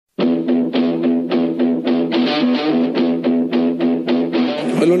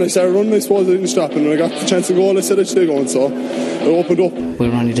when I started running, I suppose I didn't stop, and when I got the chance to go, I said I should go, and so it opened up.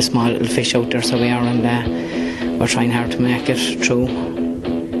 We're only the small little fish out there, so we are, and we're trying hard to make it through.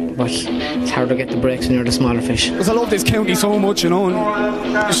 But it's hard to get the breaks when you're the smaller fish. Because I love this county so much, and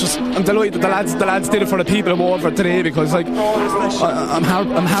it's just, I'm delighted that the lads did it for the people who over today, because I'm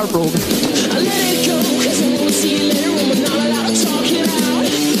heartbroken. I let it go, 'cause I won't see you later when we're not allowed to talk it out.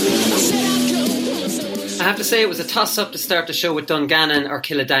 I have to say it was a toss-up to start the show with Dungannon or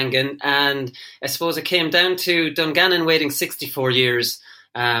Kiladangan, and I suppose it came down to Dungannon waiting 64 years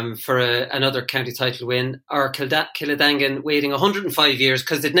for another county title win, or Kiladangan waiting 105 years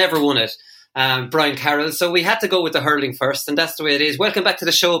because they'd never won it, Brian Carroll. So we had to go with the hurling first, and that's the way it is. Welcome back to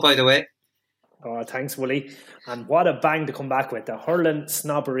the show, by the way. Oh, thanks, Willie. And what a bang to come back with. The hurling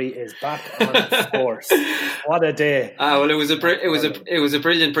snobbery is back on force. What a day. Well, it was a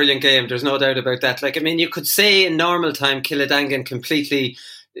brilliant game. There's no doubt about that. Like, I mean, you could say in normal time, Kiladangan completely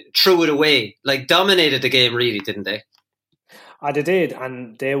threw it away, like dominated the game, really, didn't they? They did,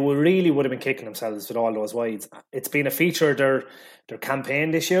 and they really would have been kicking themselves with all those wides. It's been a feature of their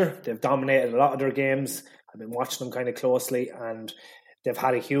campaign this year. They've dominated a lot of their games. I've been watching them kind of closely, and they've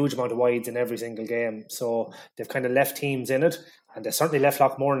had a huge amount of wides in every single game. So they've kind of left teams in it, and they certainly left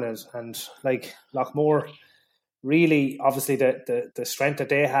Loughmore in it. And like Loughmore, really, obviously the strength that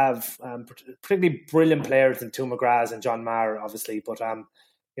they have, particularly brilliant players in Two McGraths and John Maher, obviously, but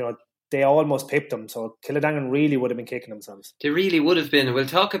they almost pipped them. So Kiladangan really would have been kicking themselves. They really would have been. We'll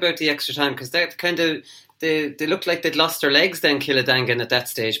talk about the extra time, because that kind of they looked like they'd lost their legs then, Kiladangan, at that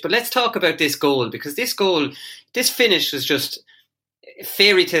stage. But let's talk about this goal, because this finish was just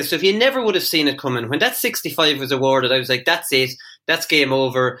fairy tale. So if you never would have seen it coming, when that 65 was awarded, I was like, that's it. That's game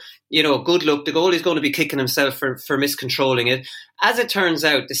over. Good luck. The goalie's going to be kicking himself for miscontrolling it. As it turns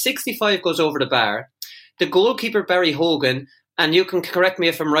out, the 65 goes over the bar. The goalkeeper, Barry Hogan, and you can correct me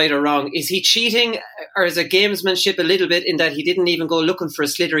if I'm right or wrong, is he cheating, or is it gamesmanship a little bit in that he didn't even go looking for a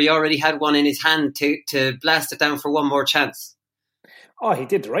sliotar? He already had one in his hand to blast it down for one more chance? Oh, he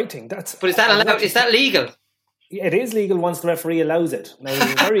did the right thing. But is that allowed? Is that legal? It is legal once the referee allows it. Now,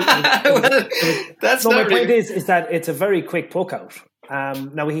 my point is that it's a very quick puck out.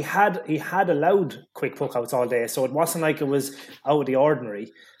 Now he had allowed quick puck outs all day, so it wasn't like it was out of the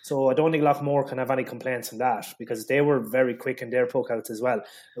ordinary. So I don't think Loughmore can have any complaints on that, because they were very quick in their puck outs as well.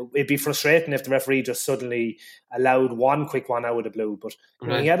 It'd be frustrating if the referee just suddenly allowed one quick one out of the blue, but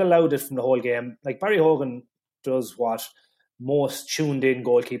he had allowed it from the whole game. Like, Barry Hogan does what most tuned in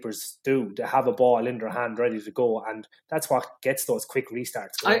goalkeepers do. They have a ball in their hand ready to go, and that's what gets those quick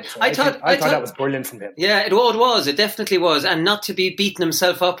restarts going. I thought that was brilliant from him. Yeah, it was. It definitely was, and not to be beating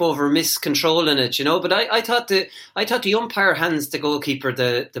himself up over miscontrolling it, But I thought the umpire hands the goalkeeper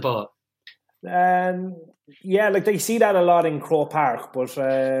the ball. Yeah, like they see that a lot in Croke Park, but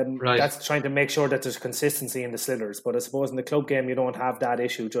that's trying to make sure that there's consistency in the sliotards. But I suppose in the club game you don't have that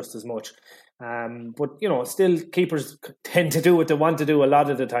issue just as much. But still keepers tend to do what they want to do a lot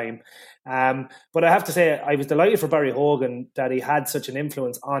of the time. But I have to say, I was delighted for Barry Hogan that he had such an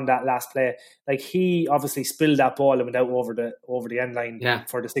influence on that last play. Like, he obviously spilled that ball and went out over the end line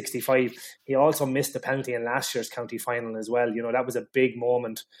for the 65. He also missed the penalty in last year's county final as well. That was a big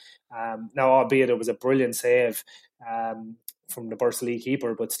moment. Now, albeit it was a brilliant save from the Bursley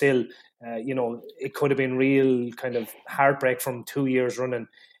keeper, but still, it could have been real kind of heartbreak from 2 years running.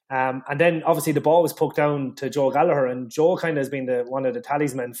 And then obviously the ball was poked down to Joe Gallagher, and Joe kind of has been one of the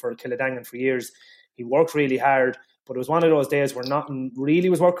talisman for Kiladangan for years. He worked really hard, but it was one of those days where nothing really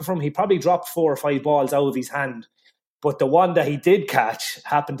was working for him. He probably dropped 4 or 5 balls out of his hand, but the one that he did catch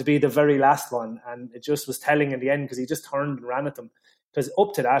happened to be the very last one, and it just was telling in the end, because he just turned and ran at them. Because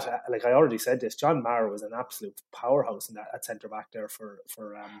up to that, like I already said this, John Maher was an absolute powerhouse in that at centre back there for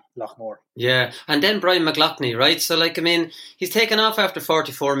Loughmore. Yeah, and then Brian McLaughlin, right? So, he's taken off after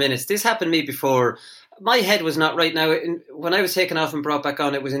 44 minutes. This happened to me before. My head was not right now. When I was taken off and brought back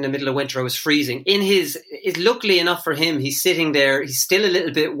on, it was in the middle of winter. I was freezing. Luckily enough for him, he's sitting there. He's still a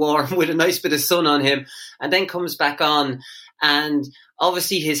little bit warm with a nice bit of sun on him, and then comes back on. And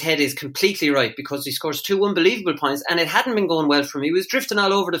obviously his head is completely right, because he scores 2 unbelievable points, and it hadn't been going well for him. He was drifting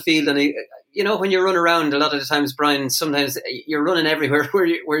all over the field, and when you run around a lot of the times, Brian, sometimes you're running everywhere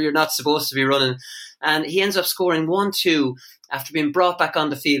where you're not supposed to be running. And he ends up scoring 1-2 after being brought back on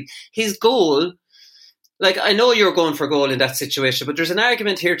the field. His goal, I know you're going for goal in that situation, but there's an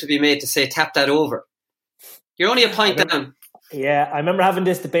argument here to be made to say tap that over. You're only a point down. Yeah, I remember having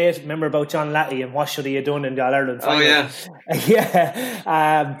this debate. Remember about John Latty and what should he have done in the All-Ireland final? Oh, yeah.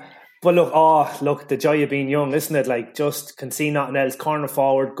 Yeah. But look, the joy of being young, isn't it? Like, just can see nothing else. Corner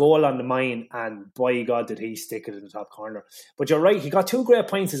forward, goal on the mine, and by God did he stick it in the top corner. But you're right, he got 2 great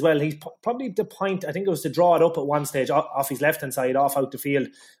points as well. He's probably the point, I think it was to draw it up at one stage off his left-hand side, off out the field.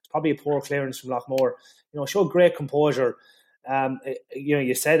 It's probably a poor clearance from Lochmore. Showed great composure.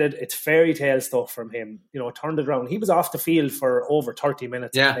 You said it, it's fairy tale stuff from him. Turned it around. He was off the field for over 30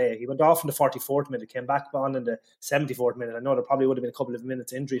 minutes of play. He went off in the 44th minute, came back on in the 74th minute. I know there probably would have been a couple of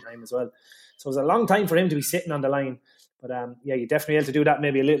minutes injury time as well. So it was a long time for him to be sitting on the line. But you definitely have to do that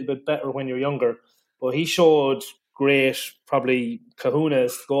maybe a little bit better when you're younger. But he showed great, probably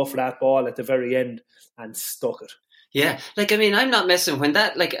kahunas to go for that ball at the very end and stuck it. Yeah, I'm not messing when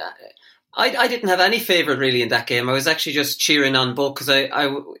that, I didn't have any favourite really in that game. I was actually just cheering on both because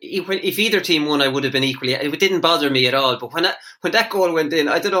if either team won, I would have been equally. It didn't bother me at all. But when that goal went in,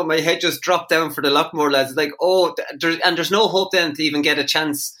 I don't know, my head just dropped down for the Lochmore lads. There's no hope then to even get a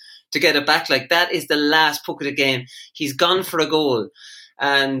chance to get it back. That is the last puck of the game. He's gone for a goal.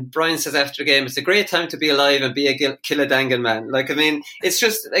 And Brian says after the game, it's a great time to be alive and be a Kiladangan man. It's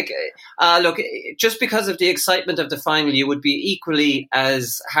just look, just because of the excitement of the final, you would be equally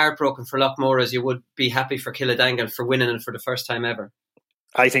as heartbroken for Lochmore as you would be happy for Kiladangan for winning it for the first time ever.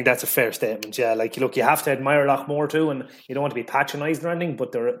 I think that's a fair statement, yeah. Look, you have to admire Lochmore too, and you don't want to be patronising or anything,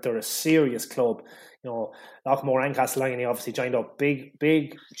 but they're a serious club. Lochmore and Castlelaine obviously joined up,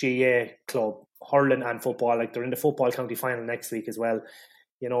 big GA club, hurling and football. They're in the football county final next week as well.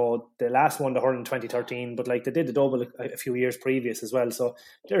 The last one, the hurling 2013, but they did the double a few years previous as well. So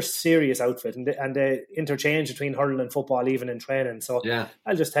they're a serious outfit, and they interchange between hurling and football even in training. So yeah.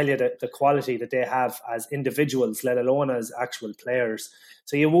 I'll just tell you that the quality that they have as individuals, let alone as actual players.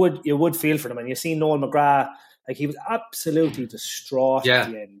 So you would feel for them, and you see Noel McGrath, he was absolutely distraught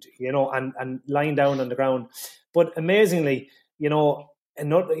at the end, and lying down on the ground. But amazingly,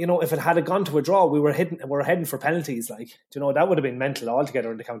 if it had gone to a draw, we're heading for penalties. That would have been mental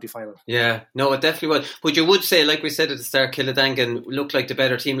altogether in the county final. Yeah, no, it definitely would. But you would say, like we said at the start, Kiladangan looked like the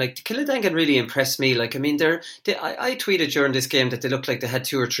better team. Kiladangan really impressed me. I tweeted during this game that they looked like they had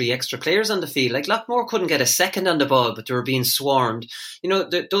 2 or 3 extra players on the field. Lochmore couldn't get a second on the ball, but they were being swarmed.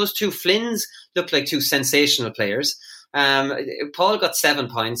 Those 2 Flynns looked like 2 sensational players. Paul got 7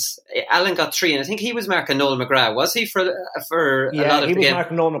 points. Alan got 3, and I think he was marking Noel McGrath. Was he for a lot of the game? Yeah, he was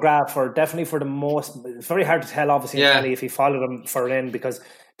marking Noel McGrath definitely for the most. It's very hard to tell, obviously, if he followed him for an end, because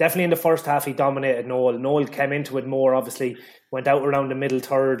definitely in the first half he dominated Noel. Noel came into it more, obviously, went out around the middle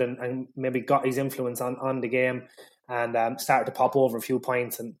third and maybe got his influence on the game and started to pop over a few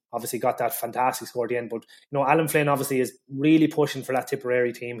points and obviously got that fantastic score at the end. But Alan Flynn obviously is really pushing for that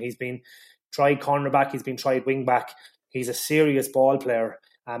Tipperary team. He's been tried cornerback, he's been tried wing back. He's a serious ball player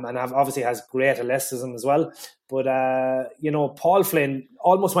and obviously has great athleticism as well. But, Paul Flynn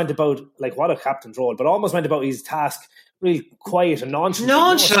almost went about, what a captain's role, but almost went about his task really quiet and nonchalant.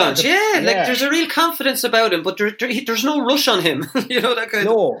 Nonchalant, there's a real confidence about him, but there's no rush on him.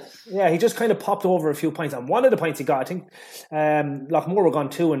 No, he just kind of popped over a few points. And one of the points he got, I think Lochmore were gone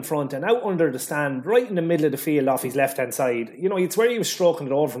 2 in front and out under the stand, right in the middle of the field off his left-hand side. It's where he was stroking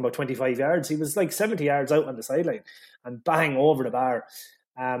it over from about 25 yards. He was 70 yards out on the sideline and bang over the bar.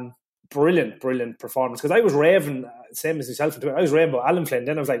 Brilliant performance. Because I was raving, same as yourself, I was raving about Alan Flynn.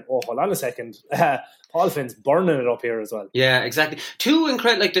 Then I was like, hold on a second. Paul Flynn's burning it up here as well. Yeah, exactly. 2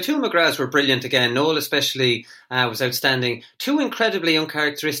 incredible, the 2 McGraths were brilliant again. Noel especially was outstanding. 2 incredibly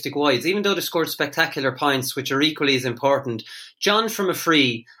uncharacteristic wides, even though they scored spectacular points, which are equally as important. John from a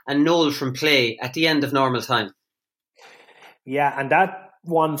free and Noel from play at the end of normal time. Yeah, and that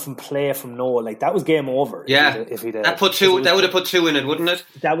one from play from Noel, that was game over. Yeah, if he did. That would have put 2 in it, wouldn't it?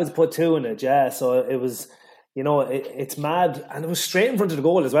 That was put 2 in it, yeah. So it was, it's mad, and it was straight in front of the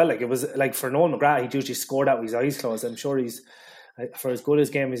goal as well. It was for Noel McGrath, he'd usually scored out with his eyes closed. I'm sure he's, for as good a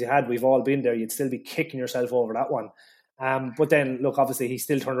game as he had, we've all been there. You'd still be kicking yourself over that one. But then, look, obviously he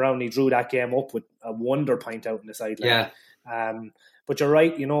still turned around and he drew that game up with a wonder point out in the sideline. Yeah. But you're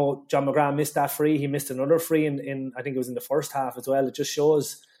right, John McGrath missed that free. He missed another free in I think it was in the first half as well. It just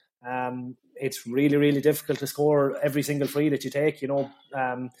shows it's really, really difficult to score every single free that you take.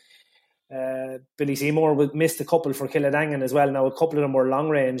 Billy Seymour missed a couple for Kiladangan as well. Now, a couple of them were long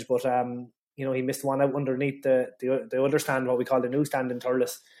range, but he missed one out underneath the other stand, what we call the new stand in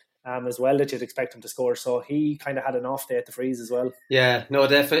Thurles. As well, that you'd expect him to score. So he kind of had an off day at the freeze as well. Yeah, no,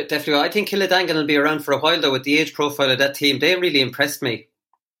 definitely. I think Kiladangan will be around for a while though with the age profile of that team. They really impressed me.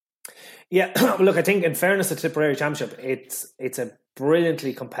 Yeah, look, I think in fairness to Tipperary Championship, it's a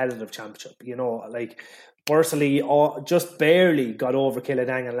brilliantly competitive championship. Bursley just barely got over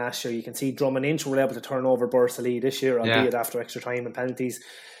Kiladangan last year. You can see Drum and Inch were able to turn over Bursley this year, albeit after extra time and penalties.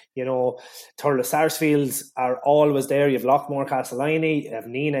 Thurles Sarsfields are always there. You have Lockmore Castellini, you have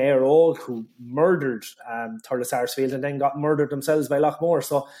Nina Airog, who murdered Thurles Sarsfields and then got murdered themselves by Lockmore.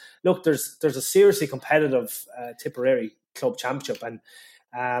 So look, there's a seriously competitive Tipperary club championship, and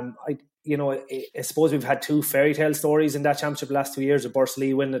I suppose we've had two fairy tale stories in that championship the last 2 years, of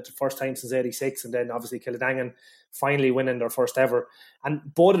Bursley winning it the first time since '86, and then obviously Kiladangan finally winning their first ever. And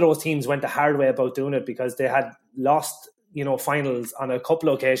both of those teams went the hard way about doing it, because they had lost, finals on a couple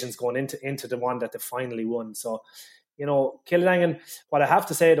of occasions going into the one that they finally won. So, Kiladangan, what I have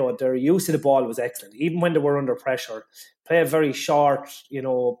to say though, their use of the ball was excellent, even when they were under pressure. Play a very short,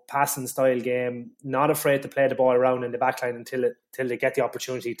 passing style game, not afraid to play the ball around in the backline until they get the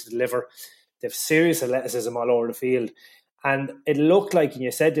opportunity to deliver. They have serious athleticism all over the field. And it looked like, and you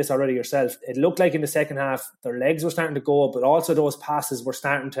said this already yourself, it looked like in the second half their legs were starting to go, but also those passes were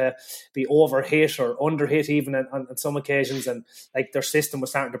starting to be overhit or underhit even on some occasions, and like their system was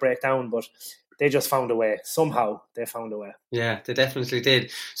starting to break down, but they just found a way. Somehow they found a way. Yeah, they definitely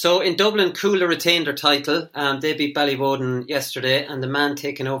did. So in Dublin, Coola retained their title. They beat Ballyboden yesterday, and the man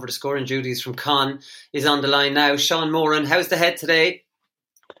taking over the scoring duties from Con is on the line now. Sean Moran, how's the head today?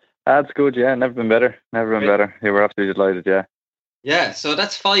 That's good, yeah. Never been better. Yeah, we're absolutely delighted, yeah. Yeah, so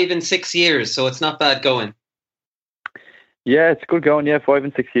that's 5 in 6 years, so it's not bad going. Yeah, it's good going, yeah. 5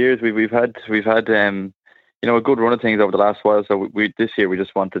 in 6 years. We've had a good run of things over the last while. So we this year we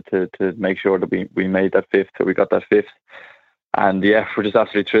just wanted to make sure that we made that fifth, or we got that fifth. And yeah, we're just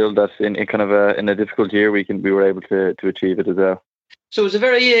absolutely thrilled that in a difficult year we were able to achieve it as well. So it was a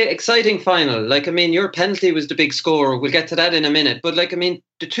very exciting final. Your penalty was the big score. We'll get to that in a minute. But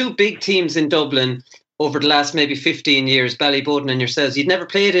the two big teams in Dublin over the last maybe 15 years, Ballyboden and yourselves, you'd never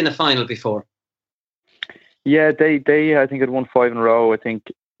played in a final before. Yeah, they I think had won 5 in a row. I think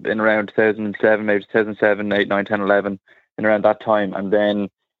in around 2007, maybe 2007, 8, 9, 10, 11, in around that time. And then,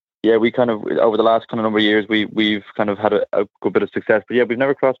 yeah, we kind of, over the last kind of number of years, we've kind of had a good bit of success. But yeah, we've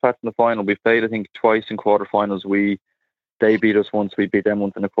never crossed paths in the final. We've played, I think, twice in quarterfinals. They beat us once, we beat them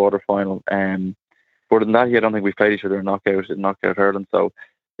once in a quarterfinal. But other than that, yeah, I don't think we've played each other in knockout hurling. So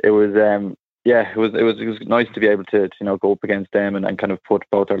it was, it was nice to be able to go up against them and kind of put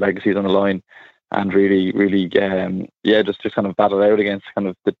both our legacies on the line. And really, just kind of battle out against kind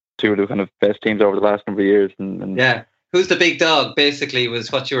of the two of the kind of best teams over the last number of years. And yeah, who's the big dog? Basically,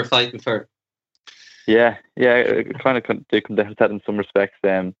 was what you were fighting for. Yeah, it kind of they come down to that in some respects.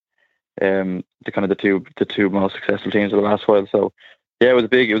 The two most successful teams of the last while. So yeah, it was a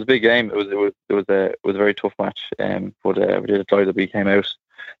big game. It was a very tough match. But we did try that we came out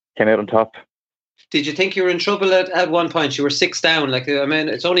on top. Did you think you were in trouble at one point? You were 6 down.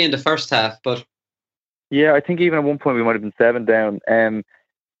 It's only in the first half, but. Yeah, I think even at one point we might have been 7 down.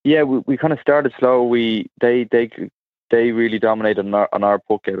 We kind of started slow. They really dominated on our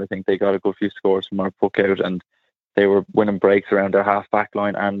puck out. I think they got a good few scores from our puck out, and they were winning breaks around their half back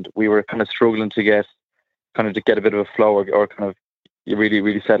line, and we were kind of struggling to get a bit of a flow or kind of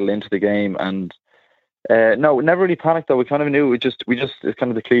really settle into the game. And no, we never really panicked though. We kind of knew we just it's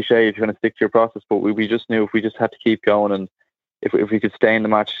kind of the cliche if you're going to stick to your process, but we just knew if we just had to keep going, and if we could stay in the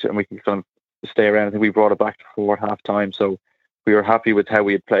match and we could kind of stay around. I think we brought it back for half time, so we were happy with how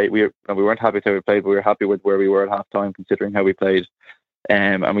we had played. We weren't happy with how we played, but we were happy with where we were at half time considering how we played.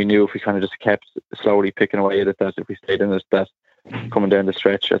 And we knew if we kind of just kept slowly picking away at it, that if we stayed in it, that coming down the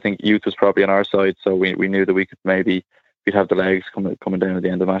stretch, I think youth was probably on our side, so we knew that we could we'd have the legs coming down at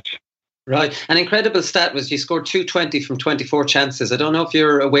the end of the match. Right. An incredible stat was you scored 220 from 24 chances. I don't know if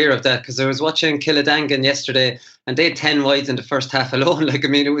you're aware of that, because I was watching Kiladangan yesterday and they had 10 wides in the first half alone.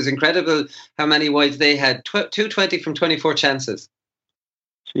 It was incredible how many wides they had. 220 from 24 chances.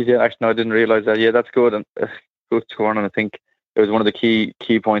 Geez, yeah, actually, no, I didn't realise that. Yeah, that's good. And good scoring. And I think it was one of the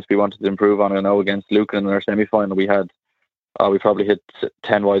key points we wanted to improve on. I know against Lucan in our semi-final, we probably hit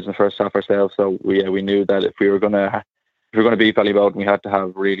 10 wides in the first half ourselves. So we knew that if we were going to beat Ballyboden, we had to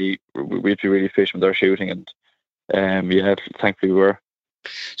have we'd be really efficient with our shooting, and thankfully we were.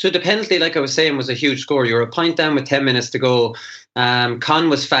 So the penalty, like I was saying, was a huge score. You were a point down with 10 minutes to go. Con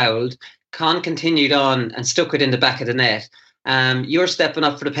was fouled. Con continued on and stuck it in the back of the net. You're stepping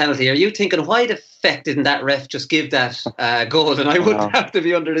up for the penalty. Are you thinking, why the feck didn't that ref just give that goal, and I wouldn't have to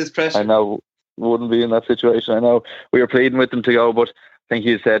be under this pressure? I know, wouldn't be in that situation. I know we were pleading with them to go, but I think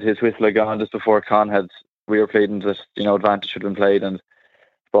he said his whistle had gone just before Con had. We were pleading that advantage should have been played and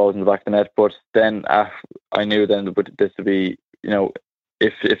balls in the back of the net. But then I knew then this to be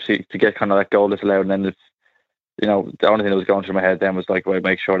if to get kind of that goal disallowed, and then it's the only thing that was going through my head then was well,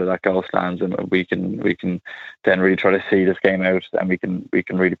 make sure that goal stands, and we can then really try to see this game out, and we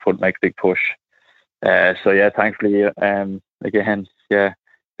can really make a big push. So yeah, thankfully again, yeah,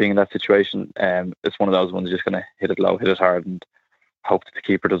 being in that situation, it's one of those ones you're just going to hit it low, hit it hard, and hope that the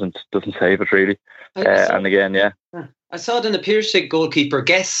keeper doesn't save it really. And again, I saw it in the Piercing goalkeeper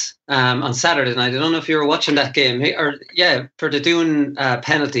guess on Saturday night. I don't know if you were watching that game for the Doon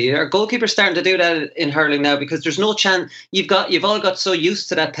penalty. Are goalkeepers starting to do that in hurling now? Because there's no chance. You've all got so used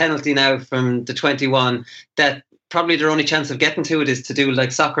to that penalty now from the 21 that probably their only chance of getting to it is to do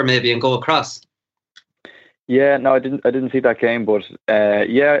like soccer maybe and go across. Yeah, no, I didn't see that game, but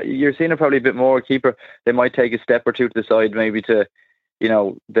you're seeing it probably a bit more. Keeper, they might take a step or two to the side, maybe to,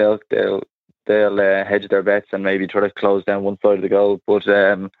 they'll hedge their bets and maybe try to close down one side of the goal. But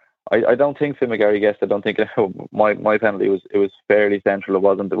I don't think Finn McGarry guessed. I don't think my penalty was fairly central. It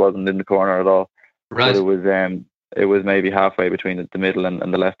wasn't in the corner at all. Right. But it was maybe halfway between the middle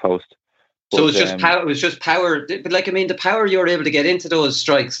and the left post. But, so it was just power. But the power you're able to get into those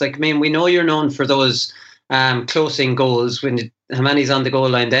strikes. We know you're known for those closing goals when Hamani's on the goal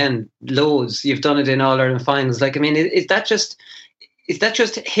line. Then loads. You've done it in All Ireland finals. Is that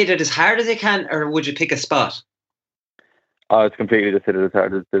just hit it as hard as you can, or would you pick a spot? Oh, it's completely just hit it as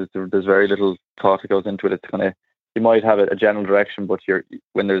hard. There's very little thought that goes into it. It's you might have a general direction, but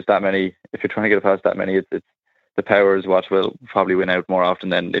when there's that many, if you're trying to get past that many, it's the power is what will probably win out more often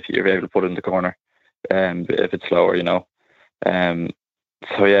than if you're able to put it in the corner. If it's slower, So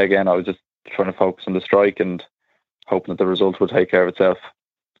yeah, again, I was just trying to focus on the strike and hoping that the result would take care of itself.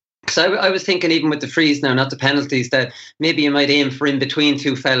 So I was thinking, even with the frees now, not the penalties, that maybe you might aim for in between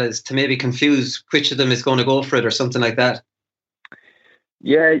two fellas to maybe confuse which of them is going to go for it or something like that.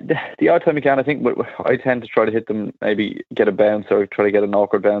 Yeah, the odd time you can. I think I tend to try to hit them, maybe get a bounce or try to get an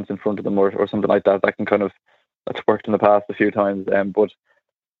awkward bounce in front of them or something like that. That can that's worked in the past a few times. But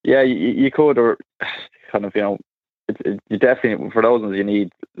yeah, you could, or you definitely, for those ones you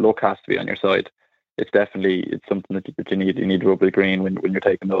need, luck has to be on your side. It's something that you need to rub the green when you're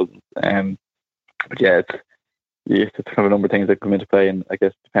taking those. But yeah, it's kind of a number of things that come into play, and I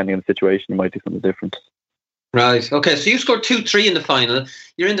guess depending on the situation, you might do something different. Right. Okay. So you scored 2-3 in the final.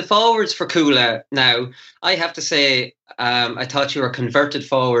 You're in the forwards for Coola now. I have to say, I thought you were a converted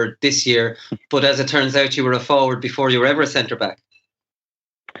forward this year, but as it turns out, you were a forward before you were ever a centre back.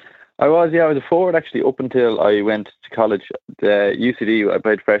 I was a forward actually up until I went to college. The UCD, I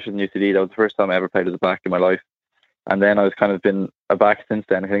played freshman in UCD. That was the first time I ever played as a back in my life. And then I was kind of been a back since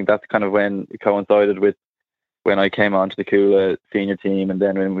then. I think that's kind of when it coincided with when I came on to the Coola senior team and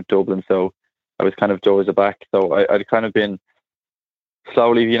then in with Dublin. So I was kind of always a back. So I'd kind of been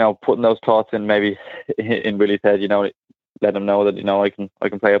slowly, putting those thoughts in maybe in Willie's head, let him know that, I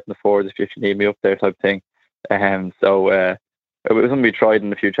can play up in the forwards if you need me up there type thing. So it was something we tried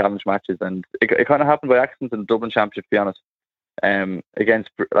in a few challenge matches, and it kind of happened by accident in the Dublin Championship, to be honest. I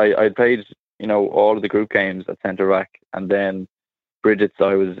played, all of the group games at centre back, and then Bridget's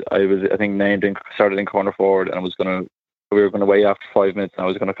I was I think started in corner forward, and we were going to wait after 5 minutes, and I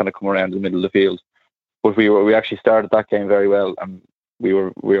was going to kind of come around the middle of the field. But we actually started that game very well, and we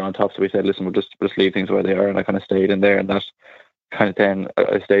were on top. So we said, listen, we'll just leave things where they are, and I kind of stayed in there, and that kind of then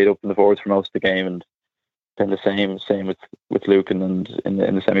I stayed up in the forwards for most of the game, and then the same with Luke and in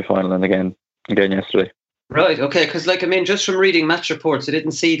the semi-final and again yesterday. Right, okay, because just from reading match reports, I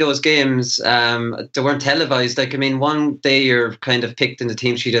didn't see those games. They weren't televised. One day you're kind of picked in the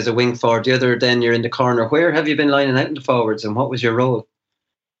team sheet as a wing forward, the other then you're in the corner. Where have you been lining out in the forwards, and what was your role?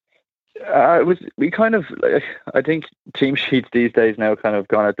 I think team sheets these days now kind of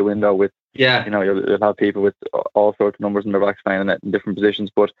gone out the window with, you'll have people with all sorts of numbers in their backs playing in different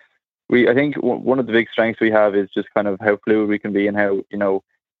positions, but I think one of the big strengths we have is just kind of how fluid we can be and how,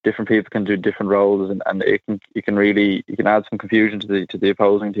 different people can do different roles, and you can add some confusion to the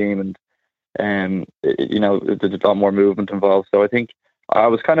opposing team, and there's a lot more movement involved. So I think I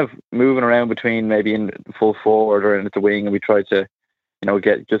was kind of moving around between maybe in full forward or in the wing, and we tried to,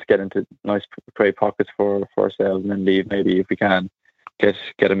 get into nice great pockets for ourselves, and then leave maybe if we can get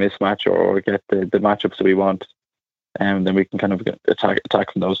a mismatch or get the matchups that we want. And then we can kind of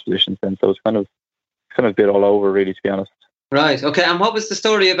attack from those positions. Then, so it's kind of a bit all over, really, to be honest. Right. Okay. And what was the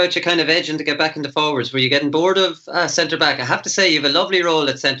story about you kind of edging to get back into forwards? Were you getting bored of centre back? I have to say, you have a lovely role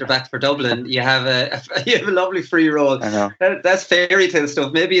at centre back for Dublin. You have a lovely free role. I know. That's fairy tale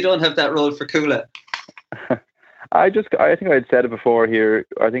stuff. Maybe you don't have that role for Coola. I think I had said it before here.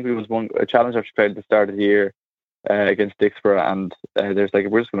 I think it was a challenge I played at the start of the year against Dixborough, and there's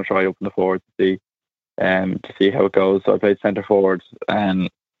we're just going to try open the forwards to see how it goes. So I played centre forward and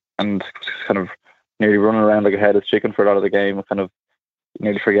kind of nearly running around like a headless chicken for a lot of the game, kind of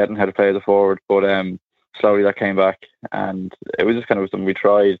nearly forgetting how to play as a forward. But slowly that came back, and it was just kind of something we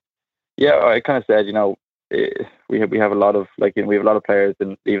tried. Yeah, I kind of said, we have a lot of we have a lot of players,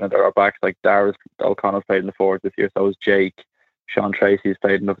 and even at our backs, like Darius O'Connell's played in the forwards this year. So has Jake, Sean Tracy's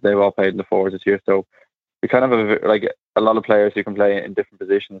played they've all played in the forwards this year. So we kind of have a lot of players who can play in different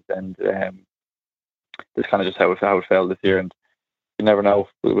positions, and this kind of just how it fell this year. And you never know,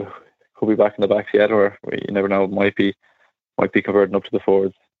 we could be back in the backs yet, or you never know, might be converting up to the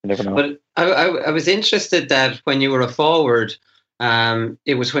forwards. You never know. But I was interested that when you were a forward,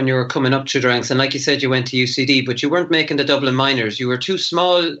 it was when you were coming up through the ranks, and like you said, you went to UCD, but you weren't making the Dublin minors. You were too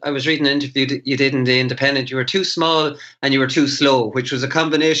small. I was reading an interview that you did in the Independent. You were too small and you were too slow, which was a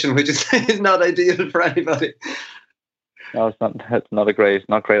combination which is not ideal for anybody. No, it's not a great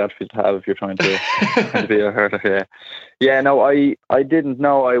attribute to have if you're trying to be a hurler. Yeah. No, I didn't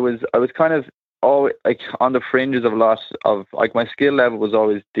know. I was kind of always on the fringes of a lot of my skill level was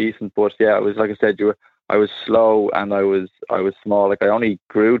always decent, but yeah, it was like I said, I was slow and I was small. I only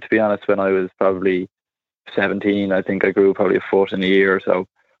grew, to be honest, when I was probably 17. I think I grew probably a foot in a year or so.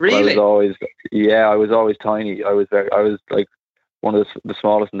 Really? I was always tiny. I was like one of the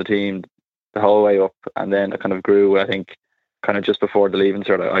smallest in the team the whole way up, and then I kind of grew. I think kind of just before the leaving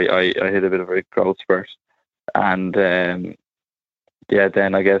cert, I hit a bit of a growth spurt, and then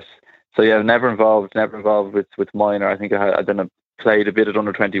I guess so. Yeah, never involved with minor. I think I played a bit at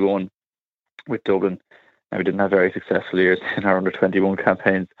under 21 with Dublin. And we didn't have very successful years in our under 21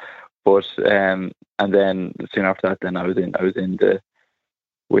 campaigns, but and then soon after that, then I was in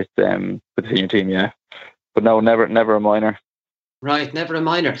with the senior team. Yeah, but no, never a minor. Right, never a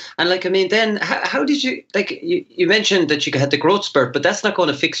minor. And then how did you, you mentioned that you had the growth spurt, but that's not going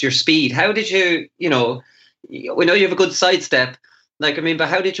to fix your speed. How did you, we know you have a good sidestep, but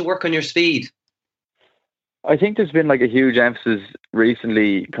how did you work on your speed? I think there's been a huge emphasis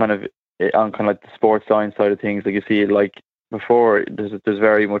recently on the sports science side of things. You see, before there's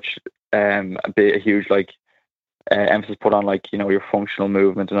very much a huge emphasis put on your functional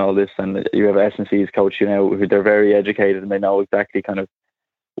movement and all this, and you have S&C's coach, who they're very educated and they know exactly kind of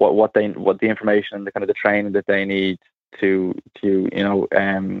what the information and the kind of the training that they need to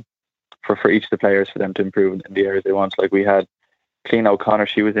for each of the players for them to improve in the areas they want. We had Clean O'Connor,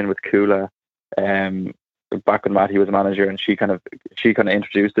 she was in with Kula back when Matty was a manager, and she kind of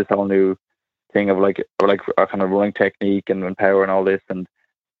introduced this whole new thing of our kind of running technique and power and all this, and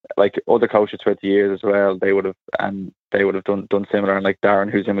other coaches throughout the years as well, they would have done similar. And Darren,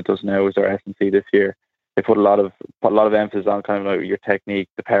 who's in with us now, is our S&C this year. They put a lot of emphasis on kind of your technique,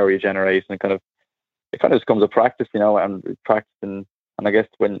 the power you generate, and it kind of just becomes a practice, and practicing. And I guess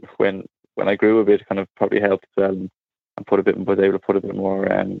when I grew a bit, it kind of probably helped as well, and was able to put a bit more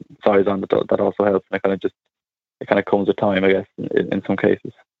size on, but that also helps. And it kind of comes with time, I guess, in some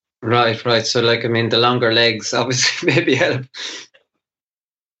cases. Right. So the longer legs obviously maybe help.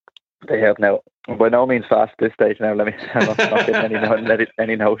 They help now. By no means fast at this stage now. I'm not getting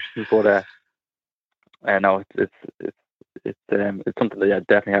any notions, but no, it's something that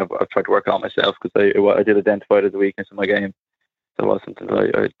definitely I've tried to work on myself, because I did identify it as a weakness in my game. So it was something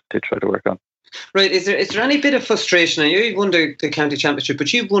that I did try to work on. Right. Is there any bit of frustration? I know you've won the county championship,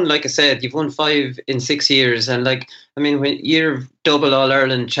 but you've won, like I said, you've won 5 in 6 years, and when you're double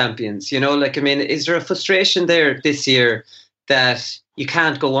All-Ireland champions, is there a frustration there this year that you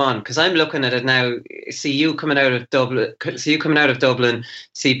can't go on? Because I'm looking at it now. See you coming out of Dublin. See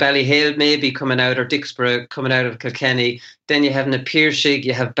Ballyhale maybe coming out, or Dixborough coming out of Kilkenny. Then you have na Piershig,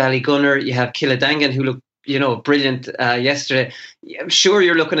 you have Ballygunner, you have Kiladangan, who look brilliant yesterday. I'm sure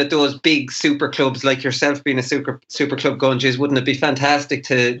you're looking at those big super clubs like yourself being a super club going, geez, wouldn't it be fantastic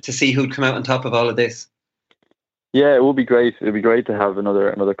to see who'd come out on top of all of this? Yeah, it would be great. It'd be great to have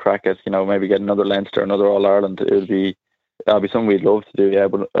another crack at, maybe get another Leinster, another All-Ireland. It'll be something we'd love to do, yeah,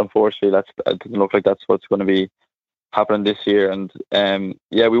 but unfortunately that doesn't look like that's what's going to be happening this year. And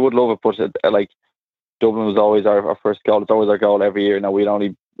yeah, we would love it, but Dublin was always our first goal. It's always our goal every year. Now we'd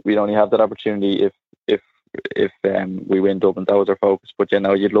only have that opportunity if we win Dublin. That was our focus. But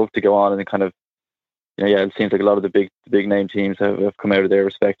you'd love to go on and kind of, it seems like a lot of the big name teams have come out of their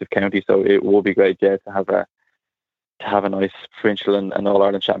respective counties. So it will be great, to have a nice provincial and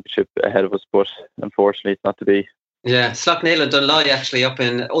All-Ireland championship ahead of us. But unfortunately, it's not to be. Yeah, Slaughtneil and Dunloy actually up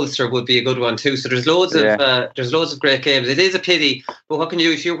in Ulster would be a good one too. So there's loads of great games. It is a pity, but what can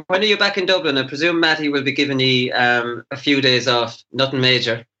you do? When are you back in Dublin? I presume Matty will be giving you a few days off. Nothing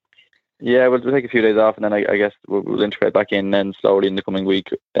major. Yeah, we'll take a few days off, and then I guess we'll integrate back in then slowly in the coming week.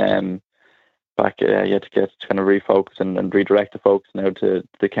 To get to kind of refocus and redirect the focus now to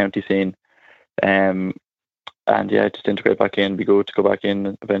the county scene. And just integrate back in. Be good to go back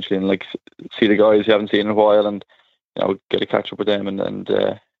in eventually and see the guys you haven't seen in a while, and get a catch up with them, and then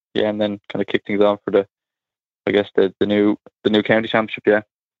kind of kick things on for I guess the new county championship. Yeah.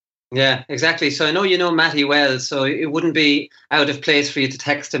 Yeah, exactly. So I know you know Matty well, so it wouldn't be out of place for you to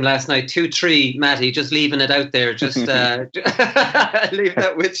text him last night. 2-3, Matty, just leaving it out there. Just leave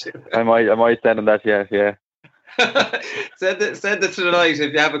that with you. I might send him that. Yeah. Send it tonight.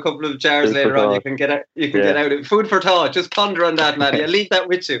 If you have a couple of jars later on, you can get out. Get out. Food for thought. Just ponder on that, Matty. I'll leave that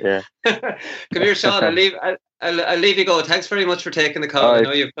with you. Yeah. Come here, Sean. I'll leave you go. Thanks very much for taking the call. I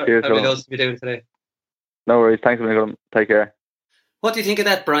know you've probably loads to be doing today. No worries. Thanks for coming. Take care. What do you think of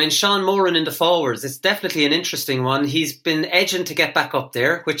that, Brian? Sean Moran in the forwards. It's definitely an interesting one. He's been edging to get back up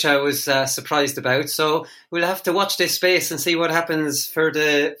there, which I was surprised about. So we'll have to watch this space and see what happens for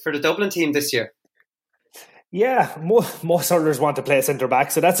the Dublin team this year. Yeah, most hurlers want to play centre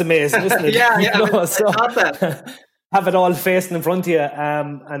back, so that's amazing, isn't it? Yeah, I thought that. Have it all facing in front of you,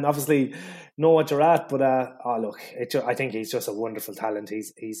 and obviously know what you're at. But I think he's just a wonderful talent.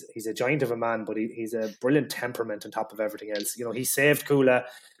 He's a giant of a man, but he's a brilliant temperament on top of everything else. You know, he saved Coola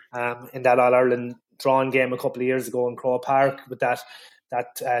in that All Ireland drawing game a couple of years ago in Croke Park with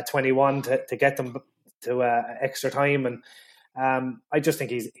that 21 to get them to extra time, and I just think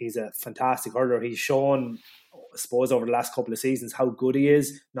he's a fantastic hurler. He's shown, I suppose, over the last couple of seasons how good he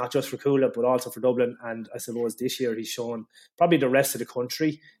is, not just for Coola but also for Dublin. And I suppose this year he's shown probably the rest of the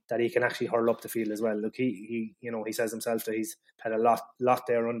country that he can actually hurl up the field as well. Look, he says himself that he's had a lot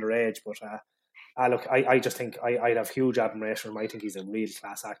there underage, but I just think I'd have huge admiration for him. I think he's a real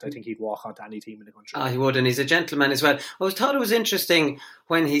class act. I think he'd walk onto any team in the country. He would, and he's a gentleman as well. I thought it was interesting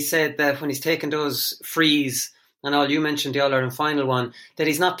when he said that when he's taken those frees and all, you mentioned the All-Ireland final one, that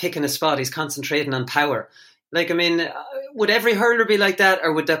he's not picking a spot, he's concentrating on power. Like, I mean, would every hurler be like that,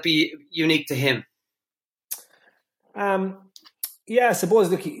 or would that be unique to him? Yeah, I suppose,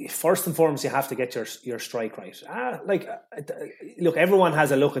 look, first and foremost, you have to get your strike right. Look, everyone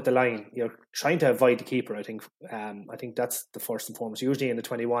has a look at the line. You're trying to avoid the keeper, I think. I think that's the first and foremost. Usually in the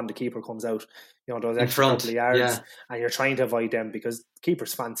 21, the keeper comes out, those extra couple of yards, and you're trying to avoid them because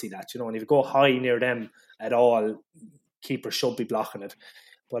keepers fancy that, and if you go high near them at all, keepers should be blocking it.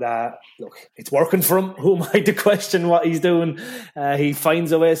 But look, it's working for him. Who am I to question what he's doing? He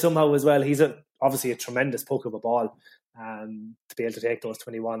finds a way somehow as well. He's obviously a tremendous poke of a ball to be able to take those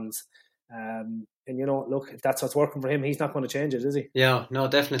 21s. And look, if that's what's working for him, he's not going to change it, is he? Yeah, no,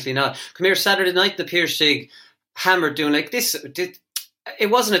 definitely not. Come here, Saturday night, the Piercing hammered doing like this.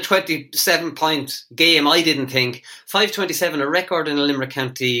 It wasn't a 27-point game, I didn't think. 5-27, a record in a Limerick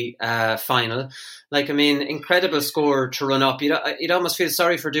County final. Like, I mean, incredible score to run up. You'd almost feel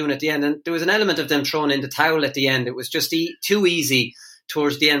sorry for doing it at the end. And there was an element of them throwing in the towel at the end. It was just too easy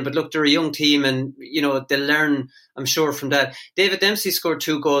towards the end. But look, they're a young team and, they'll learn, I'm sure, from that. David Dempsey scored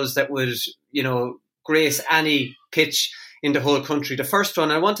 2 goals that would, grace any pitch in the whole country. The first one,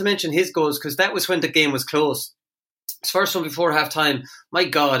 I want to mention his goals because that was when the game was close. His first one before half-time, my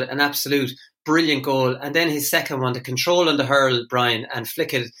God, an absolute brilliant goal. And then his second one, the control on the hurl, Brian, and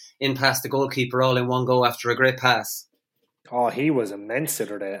flick it in past the goalkeeper all in one go after a great pass. Oh, he was immense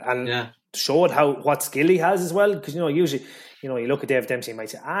today. And showed what skill he has as well. Because, usually, you look at Dave Dempsey and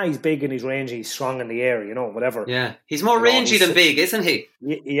might say, he's big and he's rangy, he's strong in the air, whatever. Yeah, he's more rangy than big, isn't he?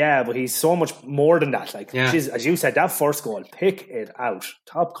 Yeah, but he's so much more than that. Like, as you said, that first goal, pick it out.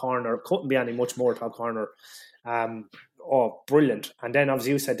 Top corner, couldn't be any much more top corner. Brilliant. And then, as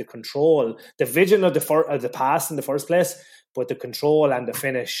you said, the control, the vision of the pass in the first place, but the control and the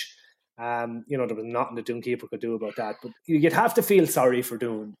finish, there was nothing the Doon keeper could do about that. But you'd have to feel sorry for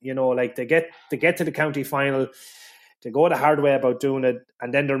Doon. Like they get to the county final, they go the hard way about doing it,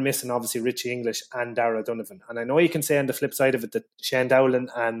 and then they're missing obviously Richie English and Dara Donovan. And I know you can say on the flip side of it that Shane Dowling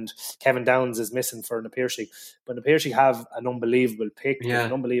and Kevin Downs is missing for the Piercing, but the Piercing have an unbelievable pick,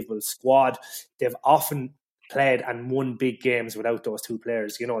 an unbelievable squad. They've often played and won big games without those two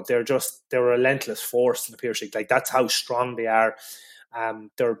players. They're a relentless force in the Piercing. Like, that's how strong they are.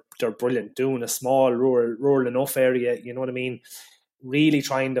 They're brilliant. Doing a small rural enough area, you know what I mean? Really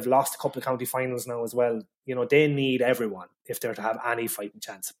trying. They've lost a couple of county finals now as well. They need everyone if they're to have any fighting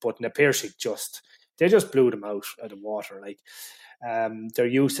chance. But in the Piercing, they just blew them out of the water. Like, they're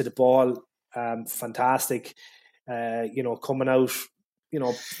used to the ball. Fantastic. Coming out.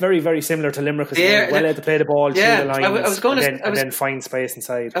 Very, very similar to Limerick as well. Well able to play the ball through the lines and then find space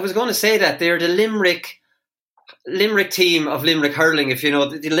inside. I was going to say that they're the Limerick team of Limerick hurling. If the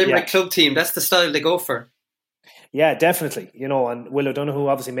Limerick club team, that's the style they go for. Yeah, definitely. And Will O'Donoghue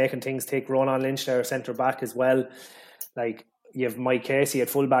obviously making things take Ronan Lynch there, centre back as well. Like, You have Mike Casey at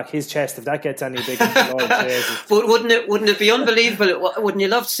fullback. His chest, if that gets any bigger, but wouldn't it be unbelievable? Wouldn't you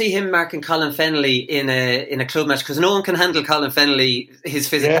love to see him marking Colin Fennelly in a club match? Because no one can handle Colin Fennelly, his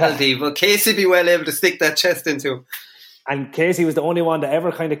physicality, but Casey be well able to stick that chest into him. And Casey was the only one that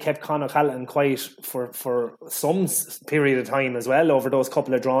ever kind of kept Conor Callaghan quiet for some period of time as well, over those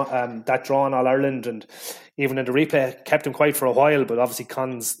couple of draw in All-Ireland, and even in the replay kept him quiet for a while. But obviously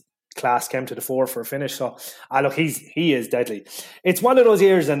Con's class came to the fore for a finish. So look, he is deadly. It's one of those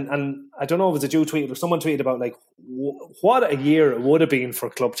years, and I don't know if it was a Jew tweet or someone tweeted about like what a year it would have been for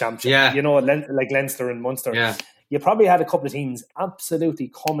club championship. Yeah. You know, like Leinster and Munster. Yeah. You probably had a couple of teams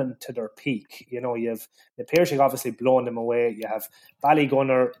absolutely coming to their peak. You know, you have the Piercing obviously blowing them away. You have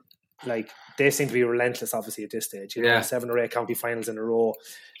Ballygunner, like they seem to be relentless obviously at this stage. You know, 7 or 8 county finals in a row.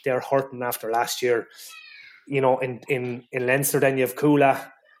 They're hurting after last year. You know, in Leinster then you have Coola,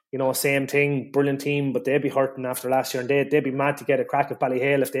 you know, same thing, brilliant team, but they'd be hurting after last year, and they'd be mad to get a crack at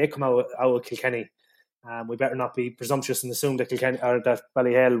Ballyhale if they come out of Kilkenny. We better not be presumptuous and assume that Kilkenny or that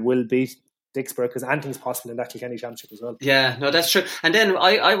Ballyhale will beat Dicksboro, because anything's possible in that Kilkenny Championship as well. Yeah, no, that's true. And then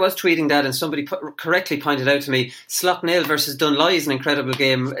I was tweeting that, and somebody correctly pointed out to me, Slough-Nail versus Dunloy is an incredible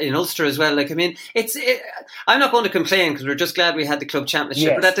game in Ulster as well. Like, I mean, I'm not going to complain because we're just glad we had the club championship.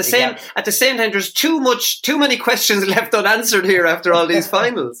 Yes, but at the same time, there's too many questions left unanswered here after all these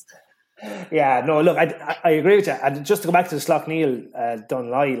finals. Yeah, no, look, I agree with you. And just to go back to the Slough-Nail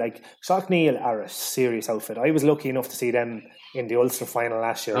Dunloy, like Slough-Nail are a serious outfit. I was lucky enough to see them in the Ulster final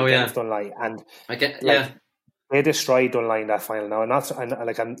last year against Dunloy, and they destroyed Dunloy in that final now,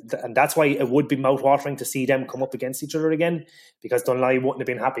 and that's why it would be mouth-watering to see them come up against each other again, because Dunloy wouldn't have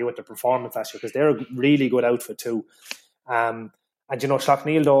been happy with the performance last year, because they're a really good outfit too. And you know,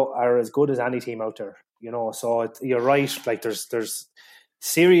 Slough-Nail though are as good as any team out there. You know, so you're right. Like there's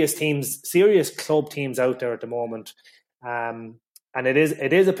serious teams, serious club teams out there at the moment. And it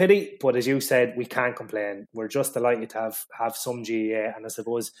is a pity, but as you said, we can't complain. We're just delighted to have some GAA, and I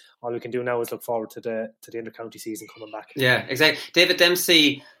suppose all we can do now is look forward to the inter-county season coming back. Yeah, exactly. David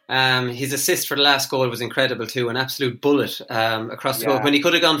Dempsey, his assist for the last goal was incredible too, an absolute bullet across the goal. When he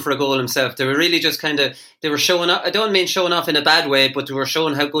could have gone for a goal himself, they were really just they were showing off. I don't mean showing off in a bad way, but they were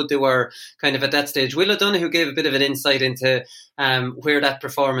showing how good they were kind of at that stage. Will O'Donoghue gave a bit of an insight into where that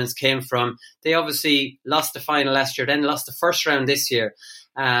performance came from. They obviously lost the final last year, then lost the first round this year.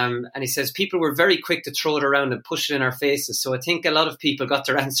 And he says people were very quick to throw it around and push it in our faces. So I think a lot of people got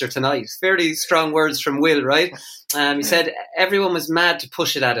their answer tonight. Fairly strong words from Will, right? He said everyone was mad to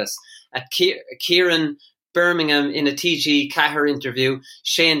push it at us. At Kieran Birmingham in a TG Cahir interview,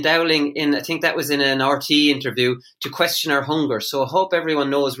 Shane Dowling I think that was in an RT interview, to question our hunger. So I hope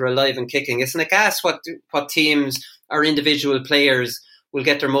everyone knows we're alive and kicking. Isn't it gas what teams or individual players will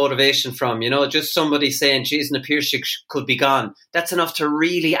get their motivation from? You know, just somebody saying, geez, Napirsik could be gone. That's enough to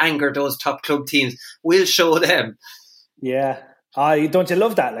really anger those top club teams. We'll show them. Yeah. Don't you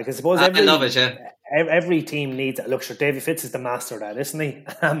love that? Like, I suppose I love it, yeah. Every team needs it. Look, sure, David Fitz is the master of that, isn't he?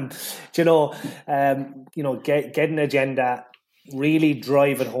 Get an agenda, really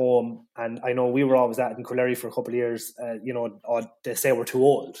drive it home. And I know we were always at in Coolary for a couple of years, they say we're too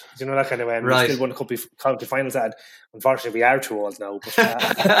old. You know, that kind of way. And we still won a couple of county finals at. Unfortunately, we are too old now.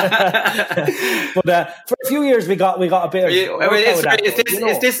 But, for a few years, we got a bit of...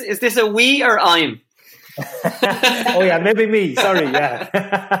 Is this a we or I'm? Oh yeah, maybe me. Sorry,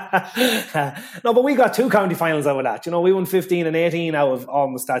 yeah. No, but we got 2 county finals out of that. You know, we won 15 and 18 out of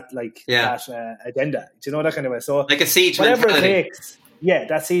almost that that agenda. Do you know, that kind of way? So like a siege whatever mentality. It takes,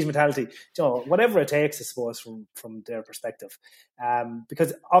 that siege mentality. You know, whatever it takes, I suppose, from their perspective.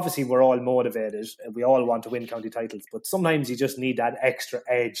 Because obviously we're all motivated. We all want to win county titles, but sometimes you just need that extra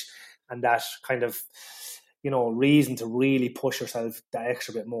edge and that kind of, you know, reason to really push yourself that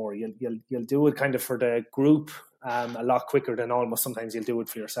extra bit more. You'll do it kind of for the group a lot quicker than almost sometimes you'll do it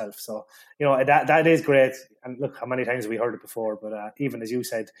for yourself. So, you know, that is great. And look, how many times have we heard it before? But even as you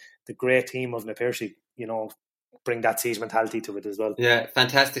said, the great team of Napirsik, you know, bring that siege mentality to it as well. Yeah,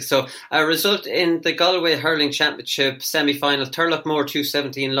 fantastic. So a result in the Galway Hurling Championship semi-final, Turlockmore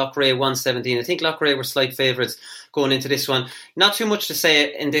 217, Loughrea 117. I think Loughrea were slight favourites going into this one. Not too much to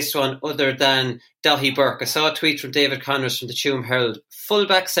say in this one other than Dahi Burke. I saw a tweet from David Connors from the Tuam Herald.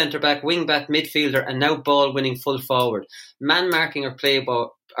 Full-back, centre-back, wing-back, midfielder and now ball-winning full forward. Man-marking or